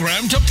affiliate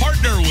program to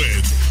partner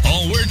with?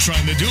 All we're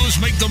trying to do is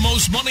make the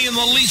most money in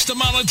the least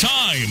amount of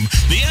time.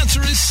 The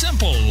answer is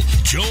simple.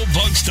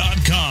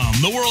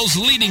 JoeBucks.com, the world's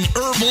leading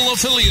herbal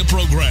affiliate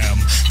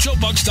program.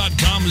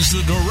 JoeBucks.com is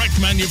the direct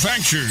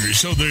manufacturer,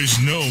 so there's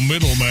no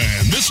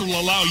middleman. This will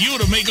allow you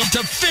to make up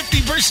to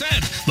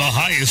 50%, the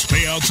highest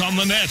payouts on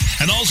the net,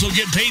 and also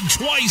get paid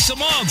twice a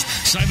month.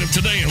 Sign up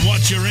today and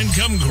watch your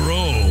income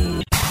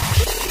grow.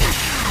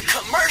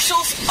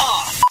 Commercials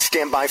off.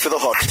 Stand by for the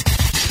hook.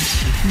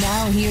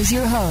 Now here's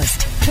your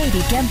host,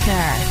 Katie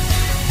Kempner.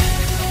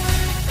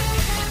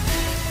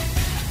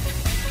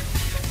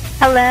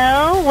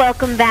 Hello,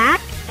 welcome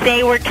back.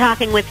 Today we're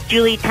talking with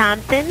Julie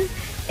Thompson,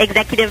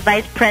 Executive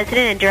Vice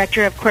President and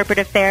Director of Corporate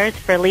Affairs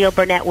for Leo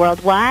Burnett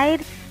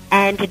Worldwide,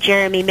 and to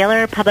Jeremy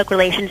Miller, Public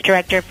Relations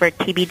Director for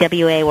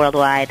TBWA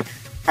Worldwide.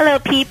 Hello,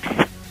 peeps.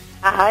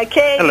 Hi,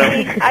 Katie. Hello.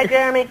 Hi,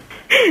 Jeremy.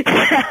 So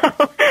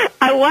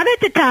I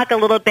wanted to talk a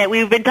little bit.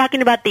 We've been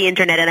talking about the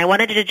internet, and I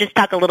wanted to just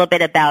talk a little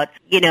bit about,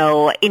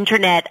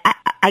 internet.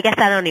 I guess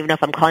I don't even know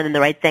if I'm calling them the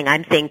right thing.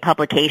 I'm saying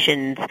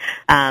publications,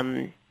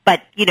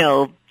 but,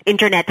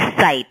 internet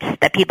sites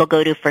that people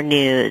go to for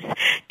news.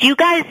 Do you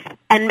guys,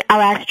 and I'll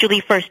ask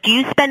Julie first, do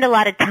you spend a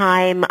lot of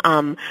time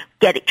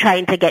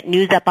trying to get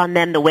news up on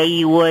them the way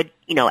you would,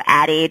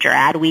 Ad Age or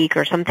Adweek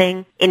or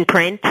something in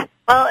print?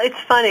 Well, it's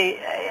funny.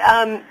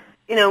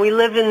 We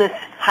live in this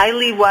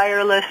highly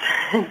wireless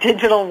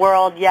digital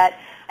world, yet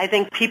I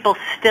think people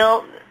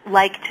still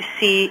like to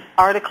see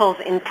articles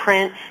in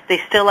print. They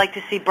still like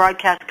to see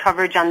broadcast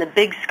coverage on the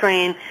big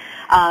screen.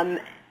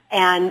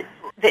 And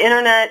the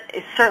Internet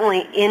is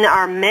certainly in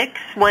our mix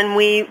when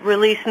we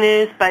release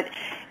news, but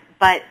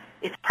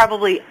it's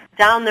probably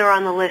down there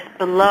on the list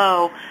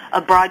below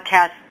a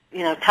broadcast,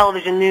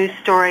 television news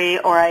story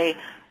or a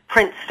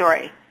print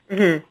story.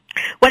 Mm-hmm.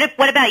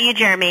 What about you,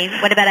 Jeremy?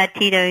 What about at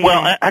TBWA?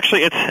 Well,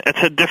 actually,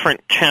 it's a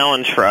different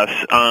challenge for us.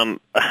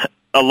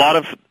 A lot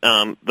of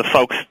the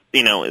folks,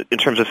 in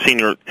terms of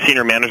senior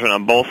management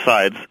on both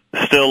sides,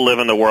 still live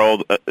in the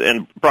world,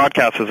 and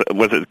broadcast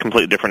was a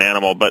completely different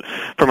animal. But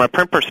from a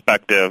print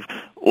perspective,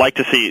 like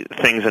to see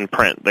things in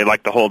print. They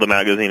like to hold a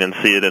magazine and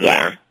see it in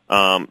there.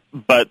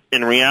 But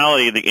in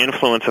reality, the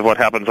influence of what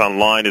happens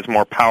online is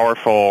more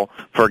powerful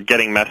for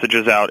getting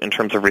messages out in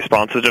terms of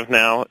responsiveness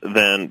now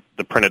than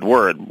the printed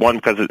word. One,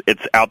 because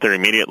it's out there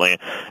immediately.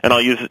 And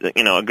I'll use,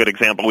 a good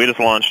example. We just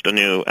launched a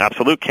new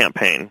Absolute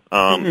campaign,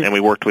 and we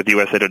worked with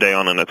USA Today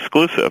on an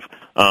exclusive.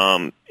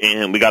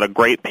 And we got a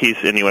great piece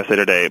in USA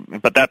Today,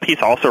 but that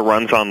piece also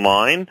runs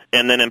online.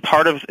 And then in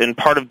part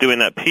of doing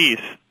that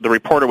piece, the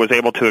reporter was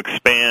able to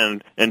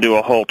expand and do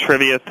a whole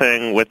trivia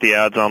thing with the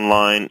ads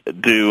online,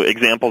 do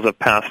examples of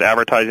past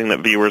advertising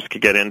that viewers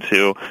could get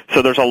into.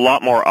 So there's a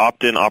lot more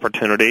opt-in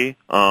opportunity.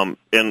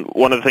 And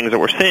one of the things that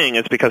we're seeing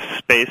is because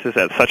space is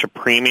at such a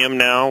premium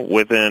now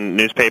within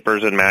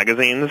newspapers and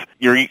magazines,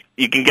 you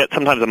can get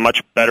sometimes a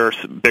much better,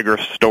 bigger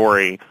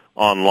story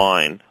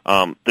online.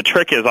 The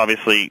trick is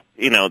obviously,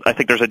 I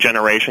think there's a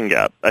generation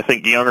gap. I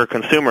think younger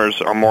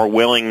consumers are more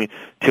willing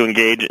to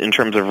engage in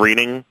terms of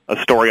reading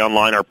a story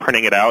online or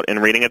printing it out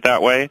and reading it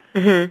that way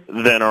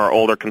than are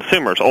older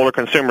consumers. Older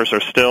consumers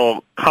are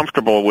still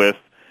comfortable with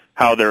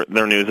how their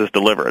news is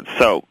delivered.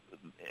 So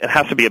it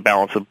has to be a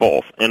balance of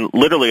both. And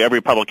literally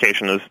every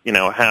publication is,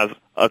 has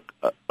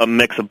a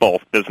mix of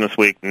both. Business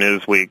Week,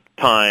 Newsweek,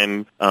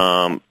 Time,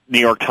 New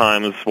York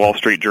Times, Wall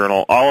Street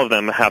Journal, all of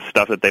them have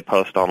stuff that they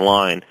post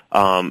online.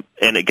 And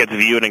it gets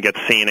viewed and gets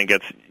seen and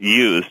gets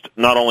used,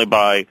 not only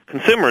by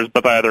consumers,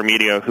 but by other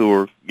media who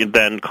are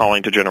then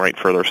calling to generate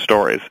further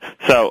stories.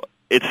 So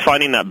it's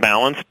finding that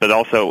balance, but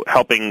also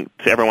helping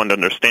to everyone to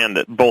understand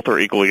that both are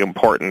equally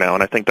important now,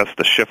 and I think that's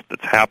the shift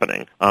that's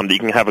happening, that you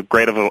can have a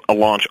great of a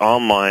launch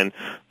online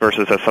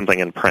versus as something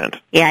in print.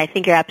 Yeah, I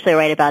think you're absolutely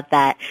right about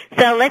that.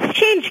 So let's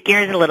change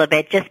gears a little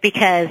bit, just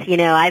because,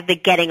 I've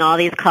been getting all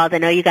these calls. I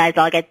know you guys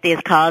all get these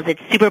calls.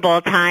 It's Super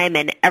Bowl time,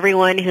 and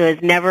everyone who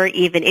is never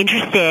even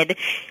interested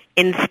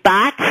in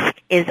spots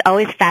is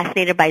always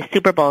fascinated by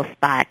Super Bowl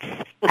spots.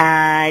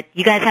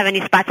 You guys have any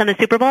spots on the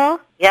Super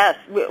Bowl? Yes.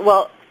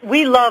 Well,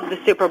 we love the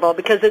Super Bowl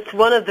because it's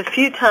one of the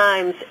few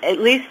times, at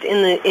least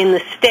in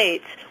the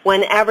States,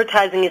 when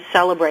advertising is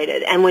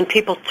celebrated and when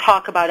people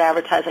talk about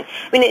advertising.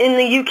 I mean, in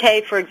the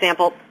UK, for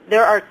example,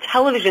 there are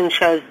television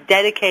shows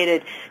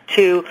dedicated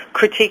to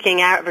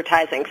critiquing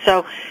advertising.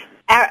 So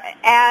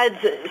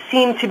ads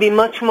seem to be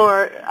much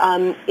more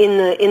in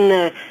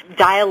the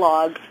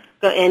dialogue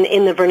and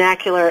in the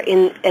vernacular,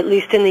 at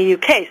least in the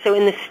UK. So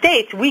in the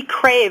States, we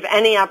crave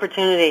any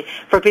opportunity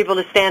for people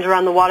to stand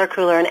around the water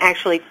cooler and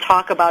actually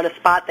talk about a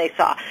spot they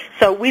saw.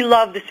 So we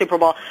love the Super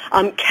Bowl.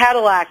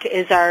 Cadillac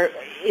is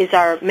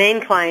our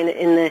main client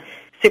in the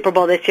Super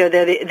Bowl this year.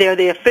 They're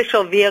the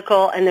official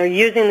vehicle, and they're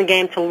using the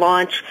game to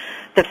launch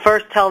the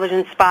first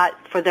television spot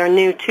for their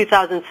new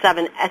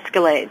 2007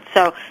 Escalade.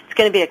 So it's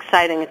going to be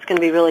exciting. It's going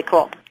to be really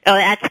cool. Oh,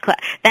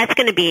 it's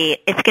going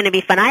to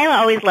be fun. I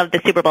always love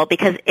the Super Bowl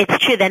because it's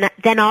true.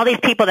 Then all these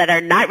people that are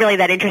not really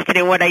that interested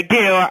in what I do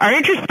are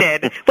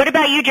interested. What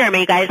about you, Jeremy?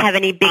 You guys have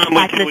any big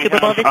spots in the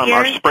Super Bowl this year?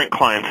 Our Sprint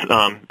clients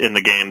in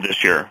the game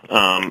this year,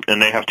 and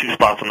they have 2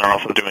 spots, and they're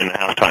also doing the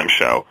halftime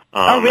show.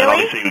 Oh, really? And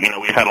obviously,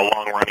 we've had a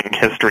long-running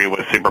history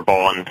with Super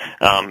Bowl,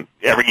 and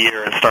every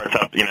year it starts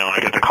up. I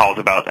get the calls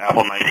about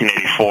Apple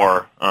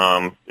 1984.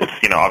 It's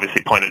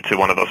obviously pointed to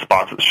one of those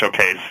spots that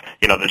showcase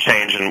the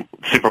change in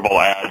Super Bowl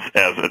ads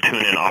as a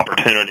tune-in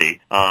opportunity.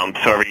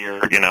 So every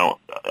year,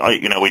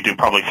 we do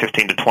probably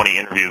 15 to 20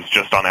 interviews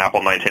just on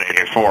Apple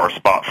 1984, a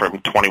spot from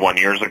 21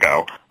 years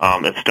ago.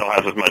 It still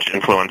has as much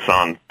influence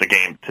on the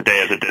game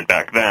today as it did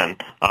back then.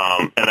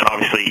 And then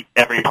obviously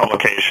every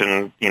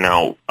publication,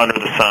 under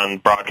the sun,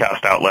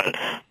 broadcast outlet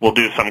will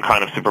do some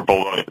kind of Super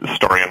Bowl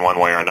story in one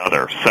way or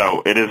another.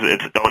 So it is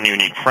its own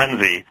unique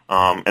frenzy.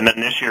 And then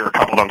this year,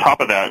 coupled on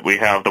top of that, we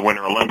have the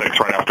Winter Olympics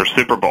right after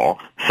Super Bowl.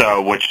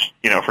 So which,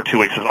 for 2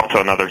 weeks is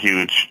also another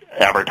huge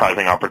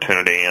advertising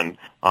opportunity. And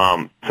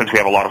since we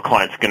have a lot of clients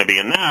it's going to be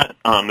in that.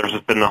 There's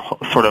been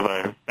sort of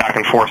a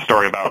back-and-forth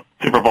story about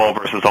Super Bowl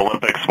versus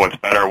Olympics, what's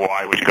better,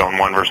 why would you go in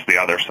one versus the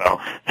other. So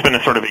it's been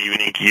a sort of a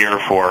unique year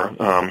for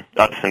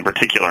us in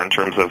particular in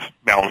terms of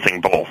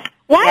balancing both.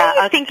 Why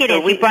do you think it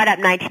is? You brought up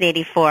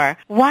 1984.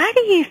 Why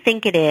do you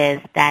think it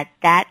is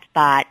that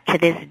spot to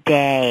this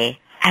day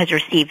has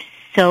received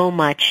so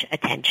much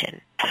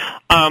attention?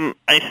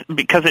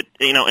 Because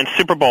in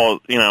Super Bowl,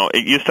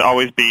 it used to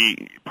always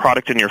be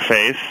product in your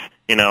face.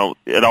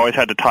 It always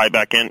had to tie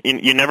back in.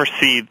 You never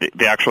see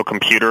the actual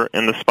computer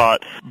in the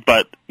spot,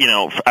 but,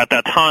 at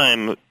that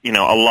time,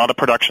 a lot of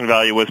production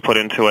value was put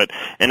into it,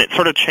 and it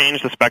sort of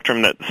changed the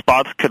spectrum that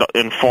spots could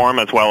inform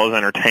as well as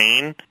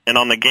entertain, and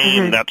on the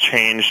game, that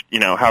changed,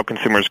 how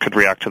consumers could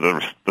react to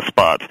the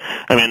spots.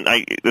 I mean,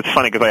 it's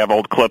funny because I have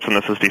old clips, and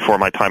this is before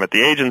my time at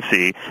the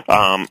agency,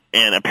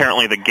 and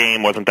apparently the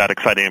game wasn't that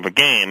exciting of a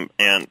game,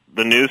 and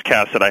the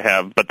newscast that I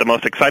have, but the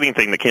most exciting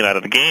thing that came out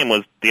of the game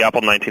was the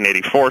Apple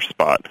 1984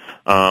 spot.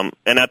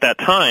 And at that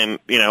time,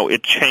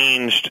 it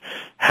changed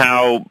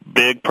how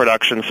big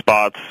production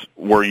spots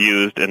were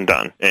used and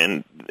done.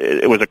 And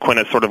it was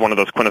sort of one of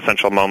those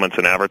quintessential moments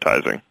in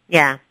advertising.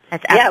 Yeah,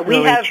 that's absolutely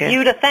we have true.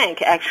 you to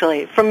thank,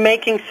 actually, for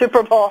making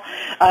Super Bowl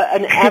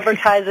an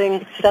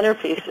advertising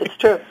centerpiece. It's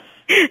true.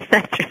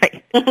 That's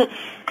right.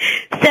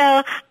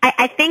 So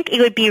I think it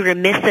would be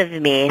remiss of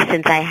me,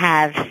 since I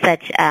have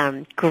such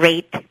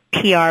great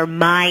PR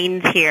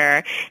minds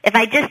here, if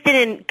I just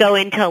didn't go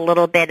into a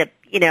little bit of,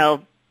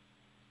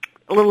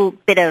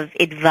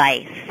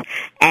 advice.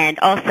 And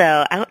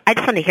also, I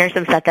just want to hear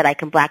some stuff that I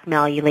can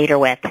blackmail you later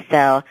with.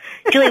 So,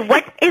 Julie,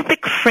 what is the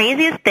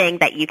craziest thing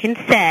that you can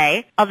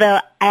say? Although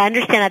I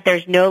understand that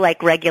there's no,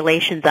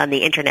 regulations on the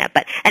Internet.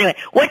 But anyway,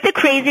 what's the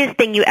craziest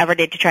thing you ever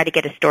did to try to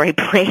get a story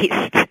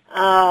placed?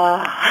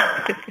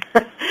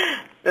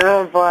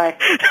 Oh, boy.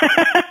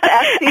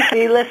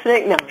 FCC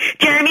listening? No.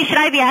 Jeremy, should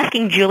I be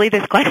asking Julie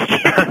this question?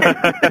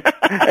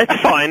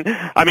 It's fine.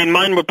 I mean,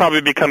 mine would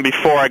probably become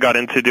before I got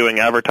into doing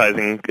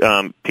advertising,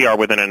 PR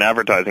within an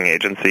advertising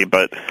agency,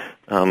 but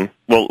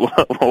we'll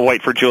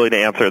wait for Julie to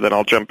answer, then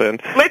I'll jump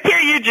in. Let's hear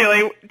you,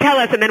 Julie. Tell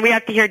us, and then we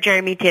have to hear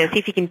Jeremy, too. See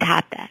if you can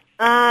top that.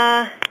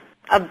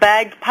 A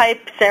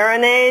bagpipe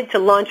serenade to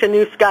launch a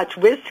new Scotch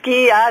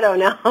whiskey. I don't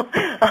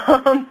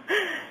know.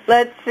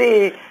 Let's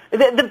see.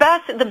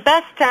 The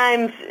best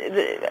times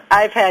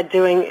I've had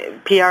doing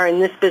PR in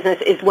this business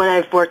is when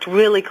I've worked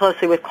really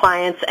closely with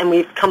clients and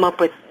we've come up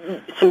with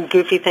some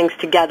goofy things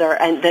together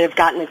and that have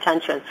gotten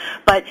attention.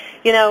 But,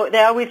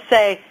 they always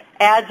say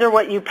ads are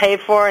what you pay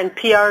for and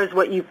PR is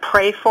what you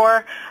pray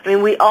for. I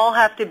mean, we all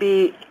have to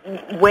be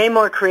way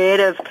more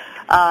creative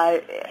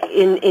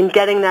in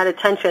getting that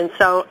attention.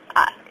 So,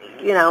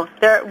 we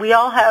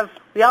all have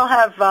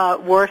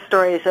war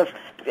stories of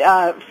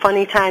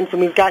funny times and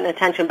we've gotten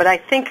attention. But I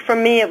think for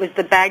me it was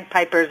the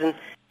bagpipers and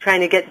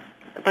trying to get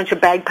a bunch of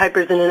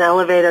bagpipers in an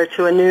elevator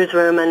to a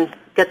newsroom and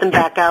get them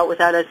back out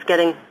without us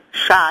getting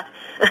shot.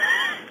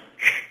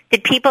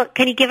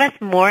 Can you give us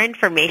more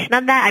information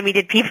on that? I mean,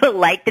 did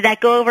that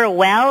go over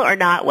well or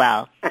not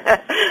well?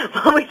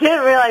 Well, we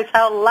didn't realize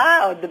how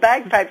loud the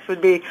bagpipes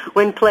would be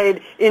when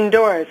played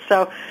indoors.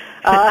 So,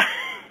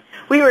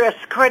 we were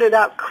escorted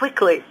out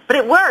quickly. But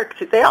it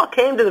worked. They all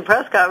came to the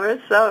press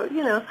conference, so,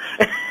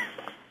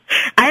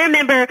 I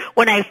remember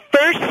when I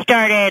first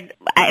started,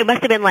 it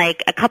must have been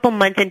a couple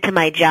months into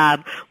my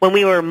job, when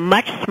we were a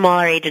much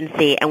smaller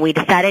agency and we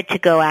decided to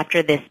go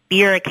after this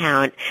beer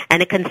account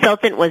and a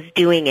consultant was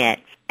doing it.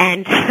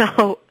 And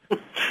so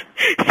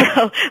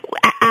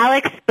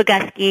Alex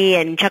Bogusky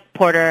and Chuck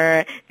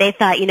Porter, they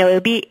thought, it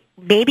would be,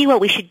 maybe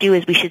what we should do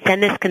is we should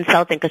send this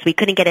consultant, because we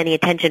couldn't get any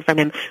attention from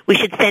him, we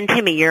should send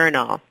him a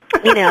urinal.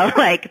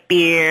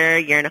 Beer,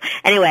 urinal.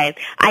 Anyway,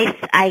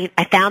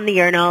 I found the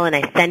urinal and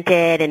I sent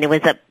it, and it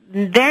was a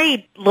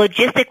very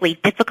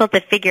logistically difficult to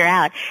figure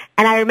out.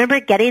 And I remember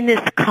getting this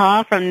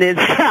call from this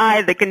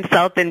guy, the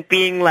consultant,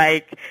 being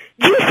like,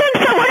 "You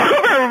send someone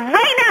over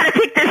right now to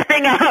pick this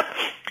thing up."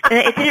 And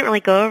it didn't really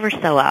go over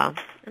so well.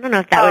 I don't know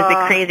if that was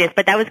the craziest,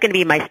 but that was going to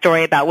be my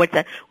story about what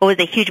was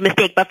a huge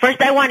mistake. But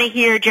first I want to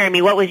hear,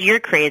 Jeremy, what was your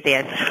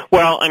craziest?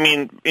 Well, I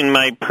mean, in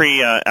my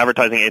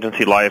pre-advertising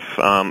agency life,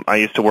 I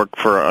used to work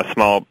for a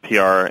small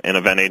PR and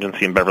event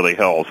agency in Beverly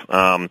Hills,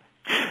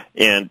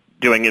 and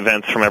doing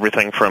events from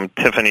everything from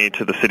Tiffany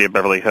to the city of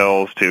Beverly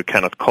Hills to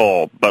Kenneth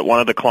Cole. But one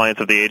of the clients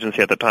of the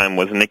agency at the time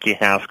was Nikki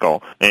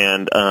Haskell.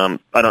 And I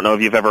don't know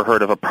if you've ever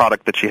heard of a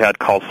product that she had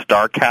called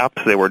Star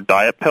Caps. They were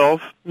diet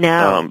pills.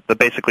 No. That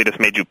basically just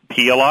made you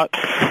pee a lot.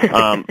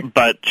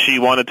 But she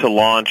wanted to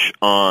launch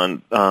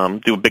do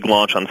a big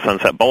launch on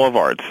Sunset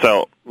Boulevard.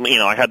 So,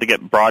 I had to get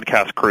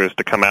broadcast crews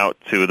to come out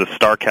to the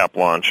Star Cap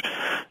launch.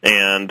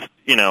 And,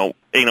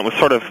 it was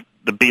sort of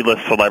the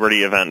B-list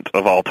celebrity event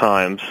of all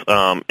times,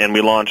 and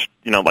we launched,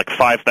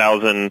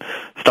 5,000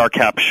 Star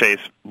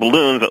Cap-shaped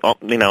balloons,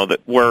 that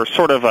were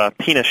sort of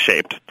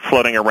penis-shaped,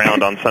 floating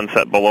around on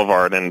Sunset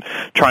Boulevard, and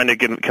trying to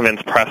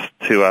convince press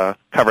to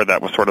cover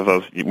that was sort of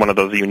one of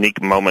those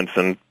unique moments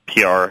in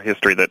PR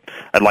history that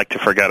I'd like to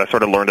forget. I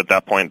sort of learned at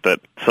that point that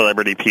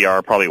celebrity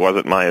PR probably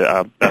wasn't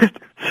my best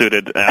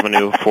suited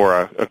avenue for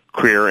a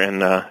career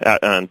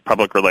in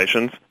public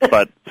relations,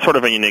 but sort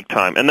of a unique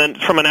time. And then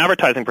from an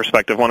advertising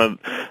perspective,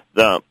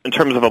 in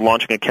terms of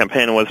launching a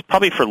campaign was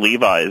probably for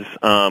Levi's.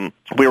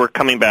 We were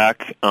coming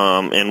back,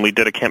 and we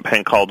did a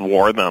campaign called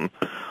War Them.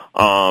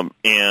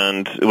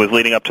 And it was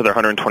leading up to their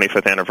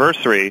 125th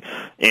anniversary,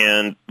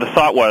 and the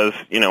thought was,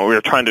 we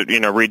were trying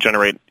to,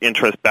 regenerate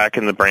interest back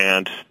in the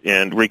brand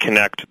and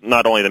reconnect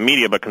not only the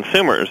media but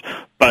consumers.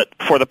 But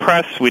for the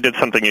press, we did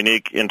something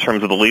unique in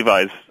terms of the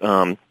Levi's.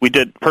 We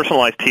did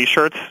personalized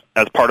T-shirts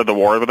as part of the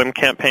War with Them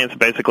campaign. So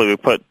basically, we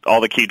put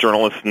all the key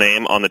journalists'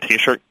 name on the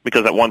T-shirt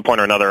because at one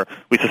point or another,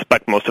 we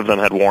suspect most of them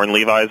had worn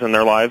Levi's in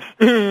their lives.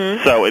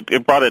 Mm-hmm. So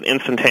it brought an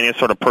instantaneous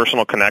sort of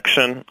personal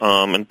connection.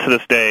 And to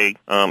this day,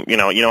 you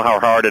know how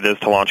hard it is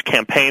to launch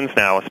campaigns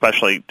now,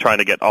 especially trying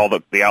to get all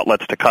the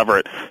outlets to cover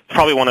it. It's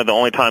probably one of the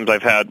only times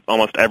I've had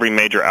almost every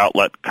major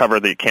outlet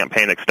cover the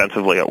campaign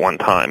extensively at one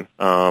time.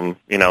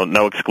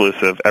 No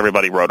exclusive.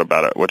 Everybody wrote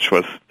about it, which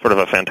was sort of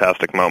a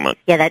fantastic moment.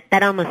 Yeah,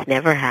 that almost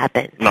never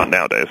happens. Not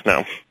nowadays,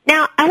 no.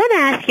 Now, I want to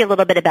ask you a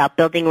little bit about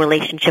building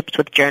relationships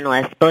with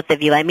journalists, both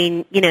of you. I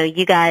mean,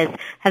 you guys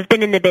have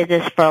been in the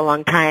business for a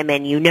long time,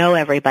 and you know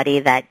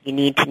everybody that you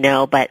need to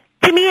know, but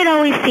to me it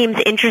always seems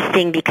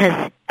interesting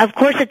because, of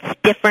course,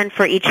 it's different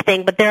for each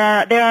thing, but there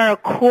are a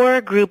core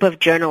group of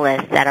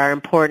journalists that are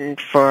important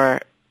for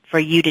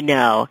you to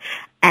know.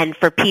 And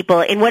for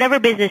people, in whatever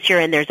business you're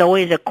in, there's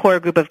always a core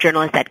group of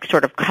journalists that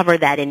sort of cover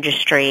that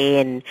industry.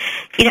 And,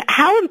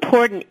 how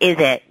important is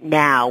it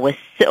now with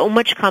so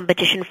much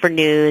competition for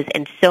news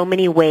and so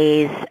many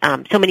ways,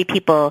 so many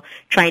people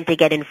trying to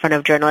get in front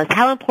of journalists,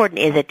 how important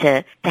is it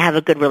to have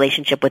a good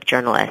relationship with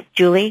journalists?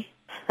 Julie?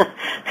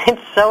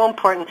 It's so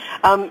important.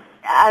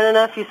 I don't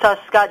know if you saw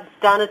Scott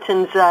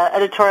Donaton's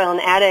editorial in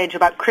Ad Age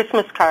about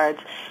Christmas cards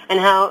and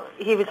how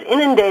he was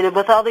inundated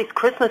with all these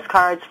Christmas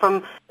cards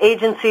from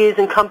agencies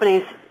and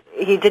companies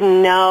he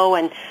didn't know,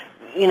 and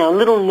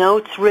little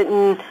notes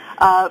written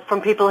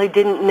from people he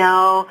didn't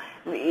know,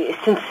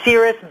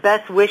 sincerest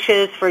best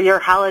wishes for your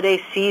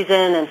holiday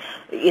season,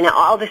 and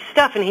all this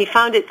stuff. And he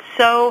found it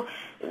so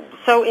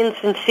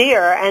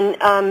insincere.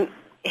 And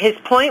his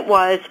point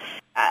was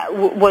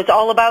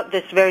all about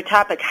this very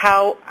topic,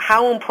 how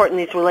important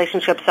these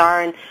relationships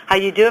are and how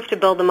you do have to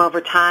build them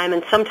over time.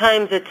 And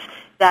sometimes it's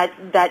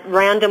that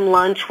random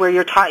lunch where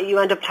you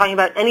end up talking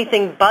about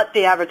anything but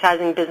the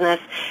advertising business,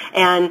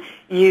 and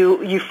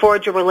you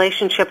forge a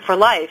relationship for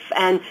life.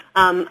 And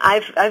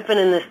I've been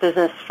in this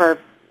business for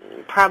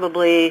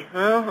probably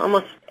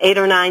almost 8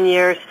 or 9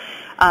 years,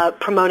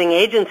 promoting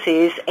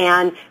agencies,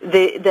 and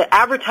the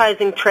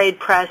advertising trade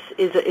press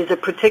is a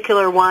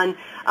particular one.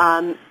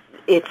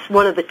 It's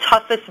one of the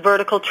toughest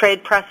vertical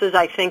trade presses,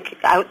 I think,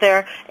 out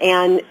there.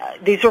 And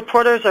these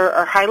reporters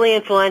are highly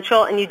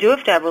influential, and you do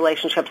have to have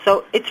relationships.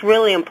 So it's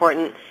really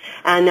important.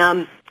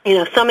 And,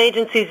 some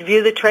agencies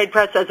view the trade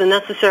press as a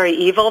necessary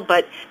evil,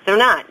 but they're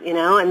not,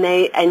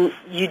 and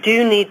you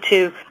do need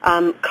to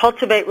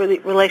cultivate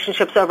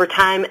relationships over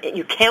time.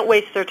 You can't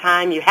waste their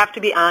time. You have to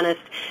be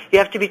honest. You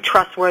have to be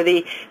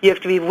trustworthy. You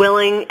have to be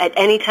willing at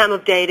any time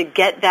of day to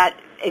get that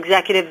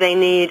executive they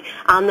need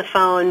on the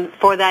phone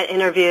for that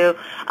interview,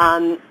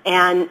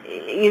 and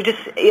you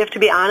have to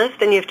be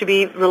honest and you have to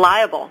be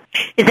reliable.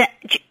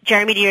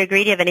 Jeremy, do you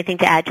agree? Do you have anything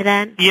to add to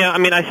that? Yeah, I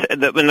mean,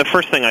 the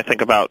first thing I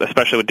think about,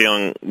 especially with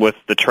dealing with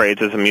the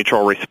trades, is a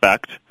mutual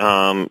respect,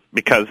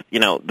 because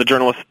the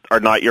journalists are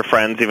not your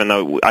friends, even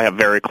though I have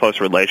very close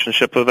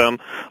relationships with them.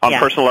 On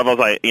personal levels,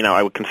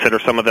 I would consider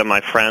some of them my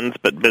friends,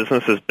 but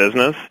business is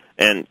business.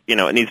 And,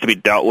 it needs to be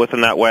dealt with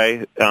in that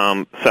way.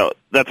 So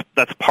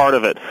that's part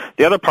of it.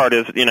 The other part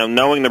is,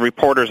 knowing the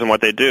reporters and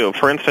what they do.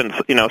 For instance,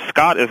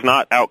 Scott is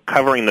not out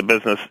covering the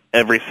business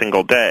every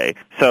single day.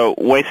 So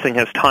wasting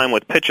his time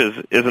with pitches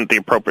isn't the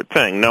appropriate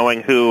thing.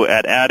 Knowing who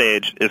at Ad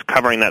Age is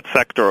covering that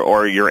sector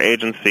or your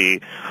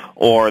agency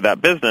or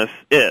that business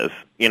is,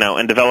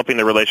 and developing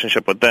the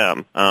relationship with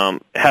them.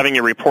 Having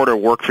your reporter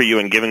work for you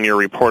and giving your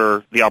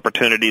reporter the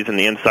opportunities and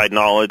the inside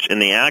knowledge and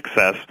the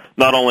access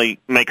not only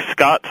makes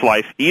Scott's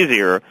life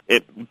easier,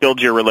 it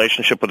builds your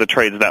relationship with the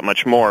trades that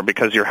much more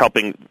because you're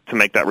helping to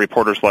make that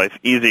reporter's life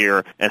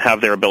easier and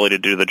have their ability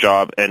to do the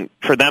job. And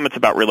for them, it's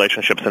about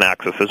relationships and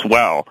access as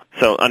well.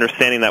 So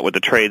understanding that with the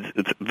trades,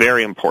 it's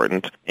very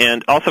important.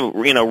 And also,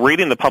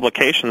 reading the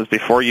publications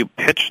before you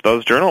pitch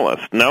those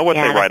journalists. Know what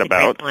they write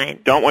about.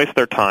 Don't waste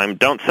their time.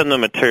 Don't send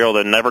them material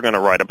they're never going to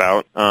write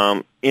about.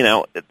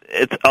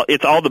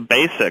 It's all the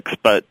basics,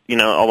 but a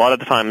lot of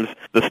the times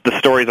the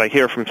stories I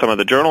hear from some of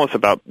the journalists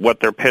about what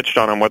they're pitched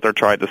on and what they're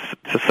trying to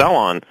sell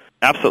on,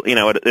 absolutely,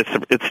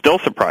 it still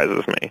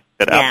surprises me.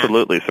 It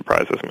absolutely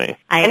surprises me.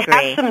 I agree. And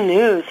have some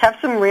news, have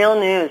some real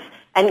news.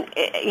 And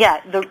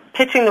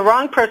pitching the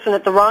wrong person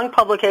at the wrong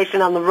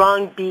publication on the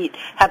wrong beat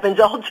happens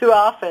all too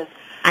often.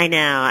 I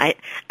know.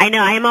 I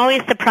know. I am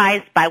always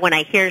surprised by when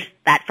I hear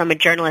that from a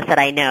journalist that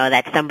I know,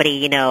 that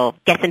somebody,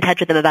 gets in touch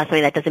with them about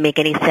something that doesn't make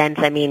any sense.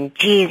 I mean,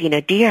 geez,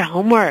 do your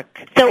homework.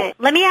 So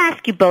let me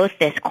ask you both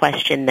this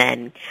question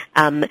then.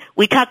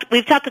 We've talked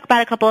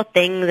about a couple of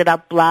things,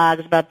 about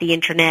blogs, about the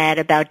internet,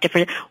 about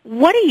different.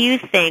 What do you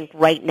think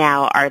right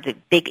now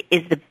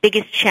is the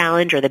biggest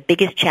challenge, or the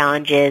biggest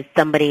challenges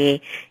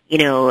somebody,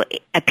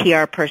 a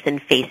PR person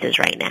faces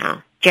right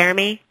now?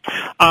 Jeremy?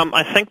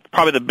 I think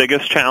probably the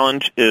biggest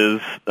challenge is,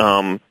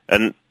 and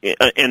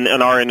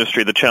in our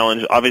industry, the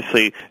challenge,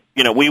 obviously,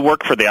 we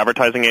work for the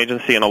advertising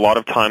agency, and a lot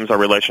of times our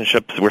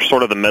relationships, we're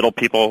sort of the middle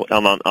people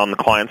on the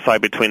client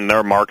side between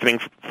their marketing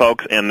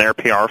folks and their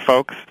PR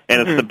folks,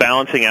 and it's the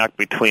balancing act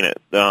between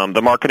it.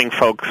 The marketing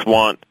folks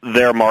want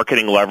their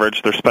marketing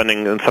leverage. They're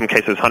spending, in some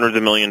cases, hundreds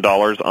of $millions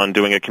on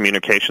doing a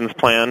communications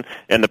plan,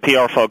 and the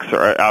PR folks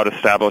are out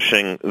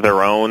establishing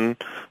their own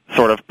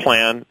sort of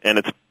plan, and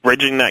it's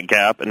bridging that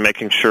gap and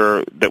making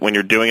sure that when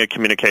you're doing a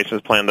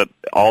communications plan that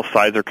all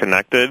sides are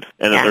connected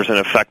and that there's an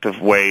effective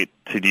way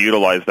to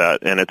utilize that,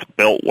 and it's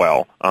built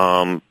well.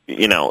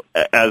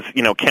 As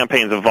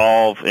campaigns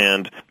evolve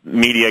and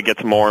media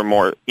gets more and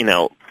more,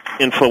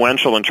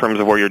 influential in terms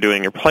of where you're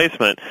doing your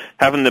placement,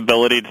 having the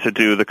ability to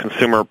do the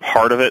consumer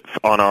part of it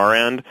on our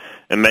end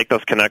and make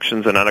those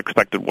connections in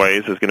unexpected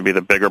ways is going to be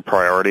the bigger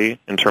priority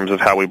in terms of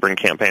how we bring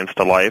campaigns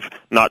to life.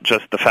 Not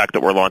just the fact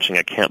that we're launching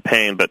a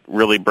campaign, but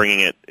really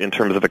bringing it in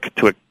terms of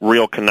to a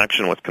real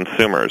connection with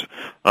consumers.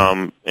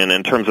 And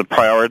in terms of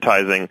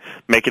prioritizing,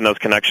 making those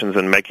connections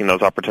and making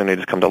those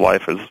opportunities come to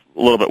life is a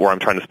little bit where I'm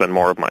trying to spend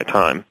more of my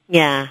time.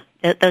 Yeah,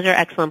 those are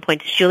excellent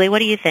points. Julie, what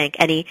do you think?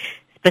 Any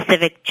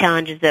specific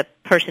challenges the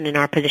person in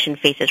our position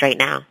faces right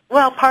now?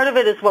 Well, part of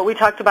it is what we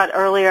talked about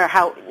earlier,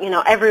 how,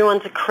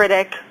 everyone's a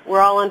critic. We're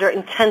all under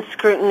intense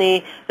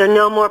scrutiny. There are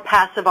no more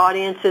passive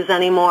audiences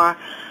anymore.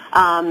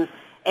 And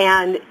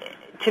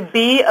to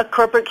be a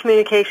corporate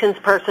communications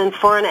person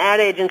for an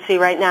ad agency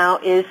right now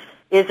is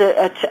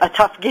a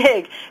tough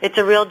gig. It's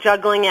a real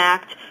juggling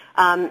act.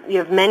 You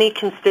have many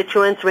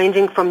constituents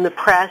ranging from the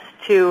press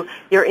to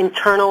your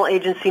internal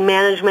agency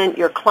management,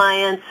 your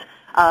clients,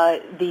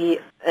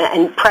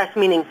 and press,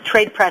 meaning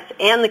trade press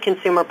and the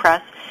consumer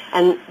press,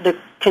 and the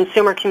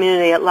consumer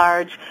community at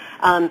large.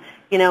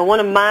 One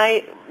of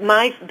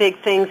my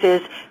big things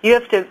is you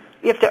have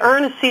to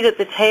earn a seat at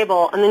the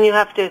table, and then you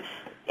have to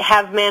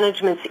have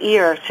management's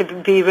ear to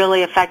be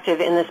really effective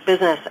in this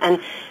business.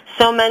 And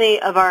so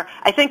many of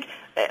I think,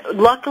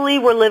 luckily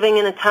we're living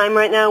in a time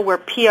right now where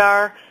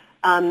PR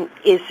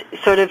is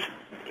sort of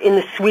in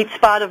the sweet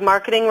spot of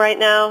marketing right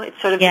now. It's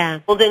sort of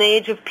the golden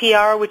age of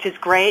PR, which is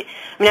great.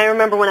 I mean, I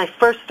remember when I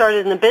first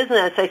started in the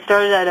business, I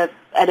started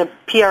at a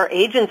PR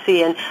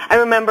agency, and I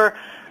remember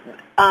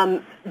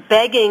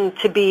begging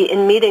to be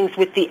in meetings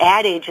with the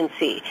ad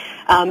agency,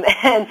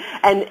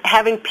 and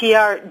having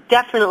PR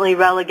definitely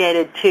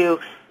relegated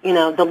to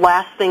the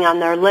last thing on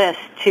their list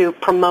to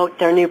promote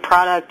their new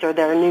product or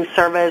their new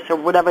service or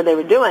whatever they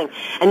were doing.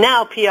 And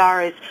now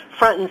PR is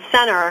front and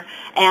center,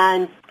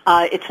 and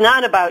it's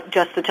not about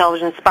just the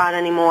television spot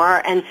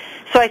anymore. And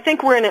so I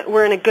think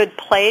we're in a good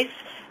place,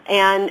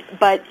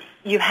 but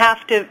you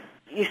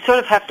sort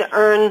of have to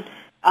earn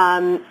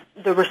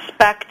the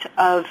respect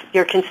of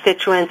your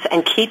constituents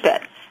and keep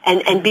it,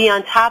 and be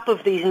on top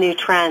of these new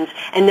trends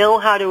and know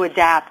how to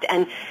adapt,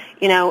 and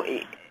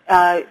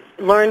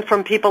learn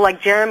from people like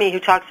Jeremy, who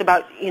talks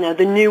about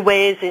the new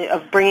ways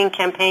of bringing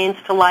campaigns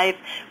to life,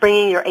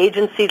 bringing your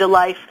agency to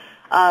life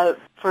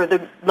for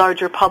the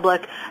larger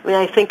public. I mean,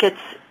 I think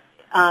it's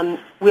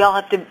we all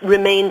have to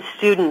remain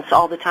students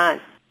all the time.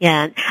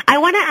 Yeah. I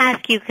want to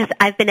ask you, because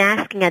I've been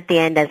asking at the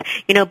end, as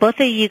both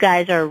of you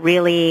guys are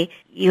really,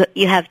 you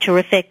have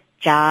terrific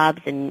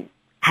jobs and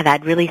have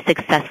had really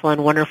successful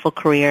and wonderful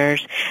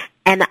careers.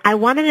 And I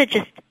wanted to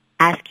just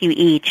ask you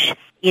each,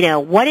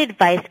 what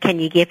advice can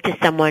you give to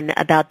someone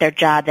about their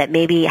job that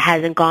maybe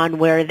hasn't gone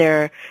where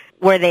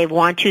they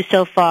want to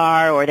so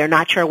far, or they're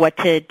not sure what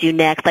to do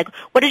next? Like,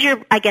 what is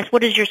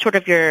your sort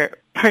of your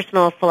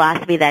personal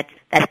philosophy that's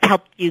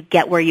helped you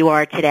get where you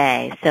are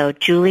today? So,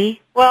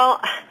 Julie? Well,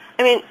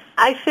 I mean,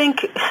 I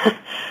think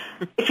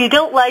if you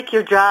don't like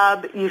your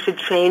job, you should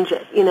change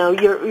it.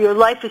 Your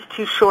life is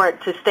too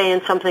short to stay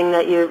in something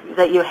that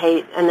you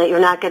hate and that you're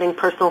not getting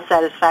personal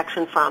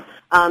satisfaction from.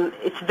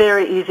 It's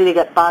very easy to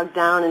get bogged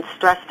down and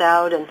stressed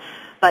out,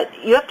 but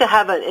you have to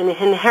have an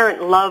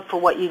inherent love for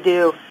what you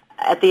do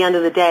at the end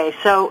of the day.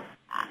 So,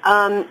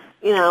 I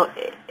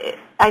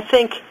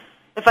think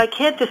if I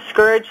can't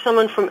discourage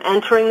someone from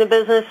entering the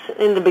business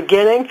in the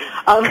beginning,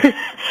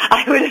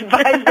 I would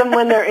advise them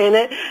when they're in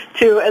it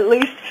to at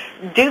least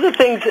do the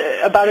things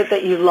about it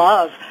that you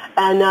love,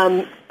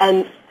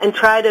 and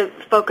try to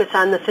focus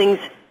on the things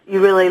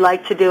you really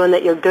like to do and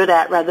that you're good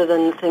at rather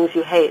than the things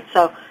you hate.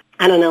 So,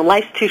 I don't know,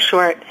 life's too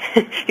short.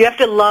 You have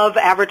to love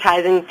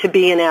advertising to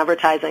be in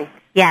advertising.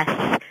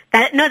 Yes,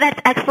 That's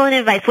excellent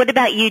advice. What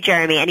about you,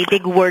 Jeremy? Any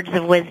big words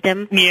of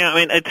wisdom? Yeah,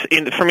 I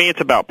mean, for me,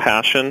 it's about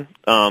passion.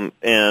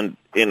 And,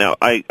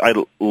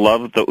 I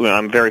love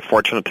I'm very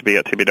fortunate to be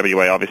at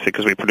TBWA, obviously,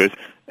 because we produce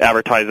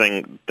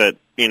advertising that,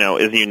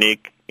 is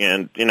unique.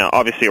 And,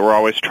 obviously we're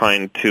always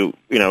trying to,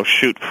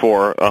 shoot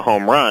for a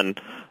home run.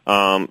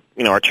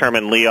 Our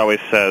chairman, Lee, always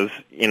says,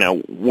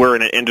 we're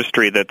in an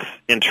industry that's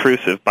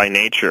intrusive by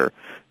nature.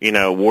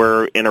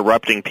 We're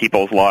interrupting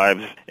people's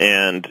lives,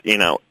 and,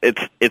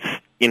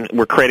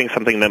 we're creating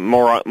something that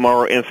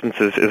more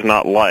instances is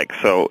not like.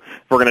 So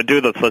if we're going to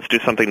do this, let's do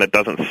something that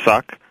doesn't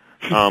suck.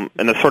 And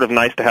it's sort of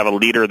nice to have a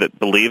leader that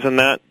believes in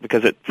that,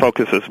 because it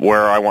focuses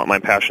where I want my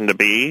passion to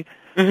be.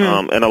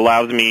 And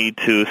allows me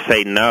to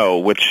say no,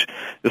 which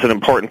is an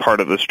important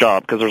part of this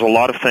job, because there's a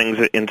lot of things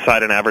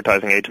inside an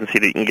advertising agency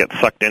that you can get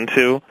sucked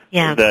into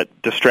that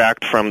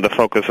distract from the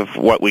focus of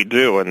what we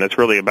do, and it's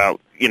really about,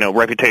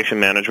 reputation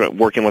management,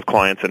 working with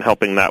clients, and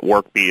helping that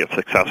work be as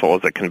successful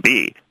as it can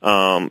be.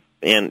 And,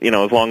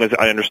 as long as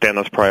I understand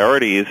those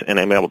priorities and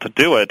I'm able to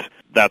do it,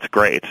 that's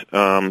great.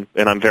 And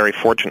I'm very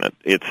fortunate.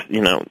 It's,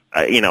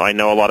 I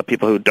know a lot of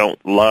people who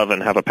don't love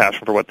and have a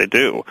passion for what they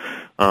do.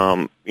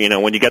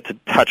 When you get to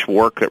touch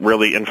work that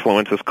really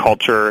influences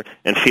culture,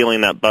 and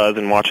feeling that buzz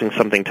and watching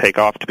something take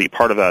off, to be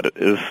part of that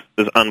is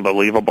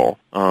unbelievable.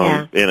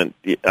 And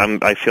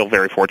I feel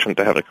very fortunate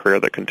to have a career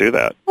that can do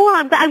that. Well,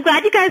 I'm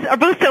glad you guys are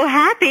both so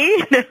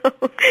happy.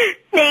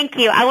 Thank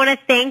you. I want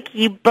to thank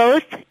you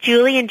both,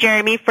 Julie and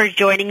Jeremy, for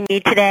joining me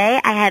today.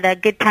 I had a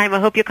good time. I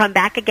hope you'll come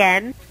back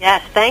again.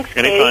 Yes, thanks,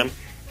 Anytime. Katie.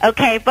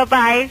 Okay,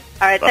 bye-bye.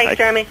 All right, Bye. Thanks,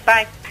 Jeremy.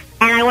 Bye.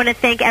 And I want to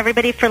thank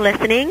everybody for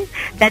listening.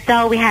 That's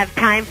all we have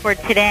time for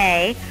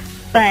today.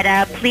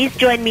 But please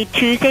join me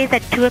Tuesdays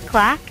at 2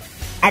 o'clock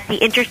at the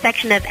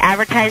intersection of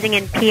advertising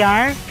and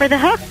PR for The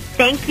Hook.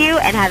 Thank you,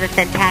 and have a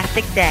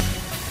fantastic day.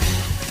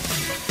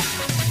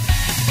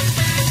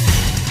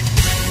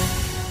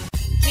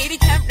 Katie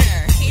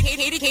Kempner.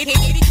 Katie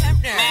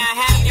Kempner. May I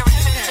have your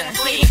attention,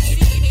 please?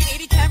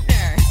 Katie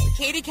Kempner.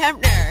 Katie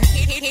Kempner.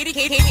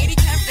 Katie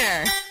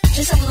Kempner.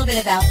 Just a little bit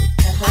about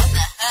The Hook.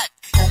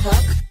 The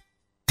Hook.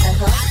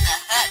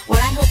 What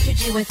I hope to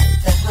do with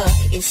The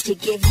Hook is to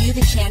give you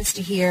the chance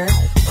to hear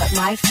what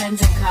my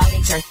friends and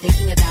colleagues are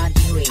thinking about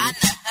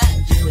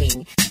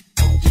doing.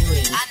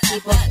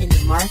 People in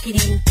the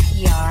marketing,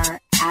 PR,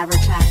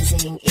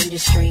 advertising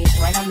industries,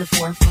 right on the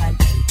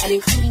forefront, and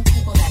including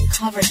people that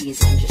cover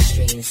these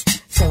industries.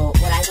 So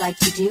what I'd like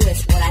to do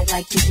is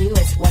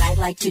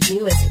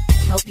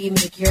help you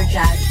make your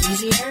job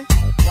easier.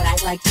 What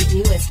I'd like to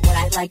do is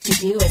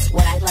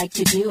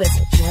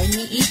join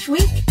me each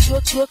week, 2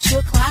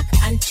 o'clock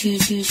on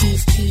Tuesday.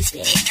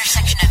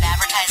 Intersection of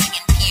advertising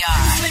and PR.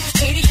 Slim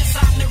Katie, yes,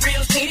 I'm the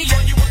real Katie.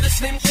 All you other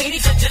Slim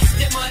Katie's are just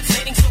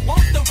imitating. So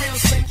won't the real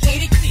Slim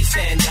Katie please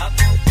stand up?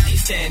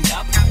 Please stand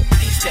up.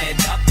 Please stand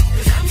up.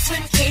 Cause I'm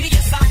Slim Katie,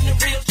 yes, I'm the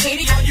real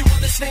Katie. All you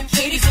other Slim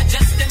Katie's are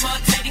just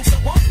imitating. So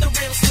won't the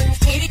real Slim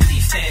Katie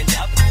please stand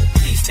up?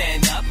 Please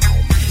stand up.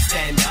 Please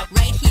stand up.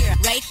 Right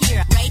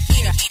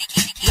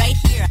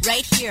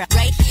here.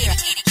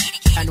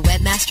 On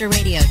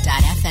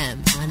webmasterradio.fm.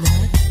 On the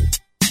Hook.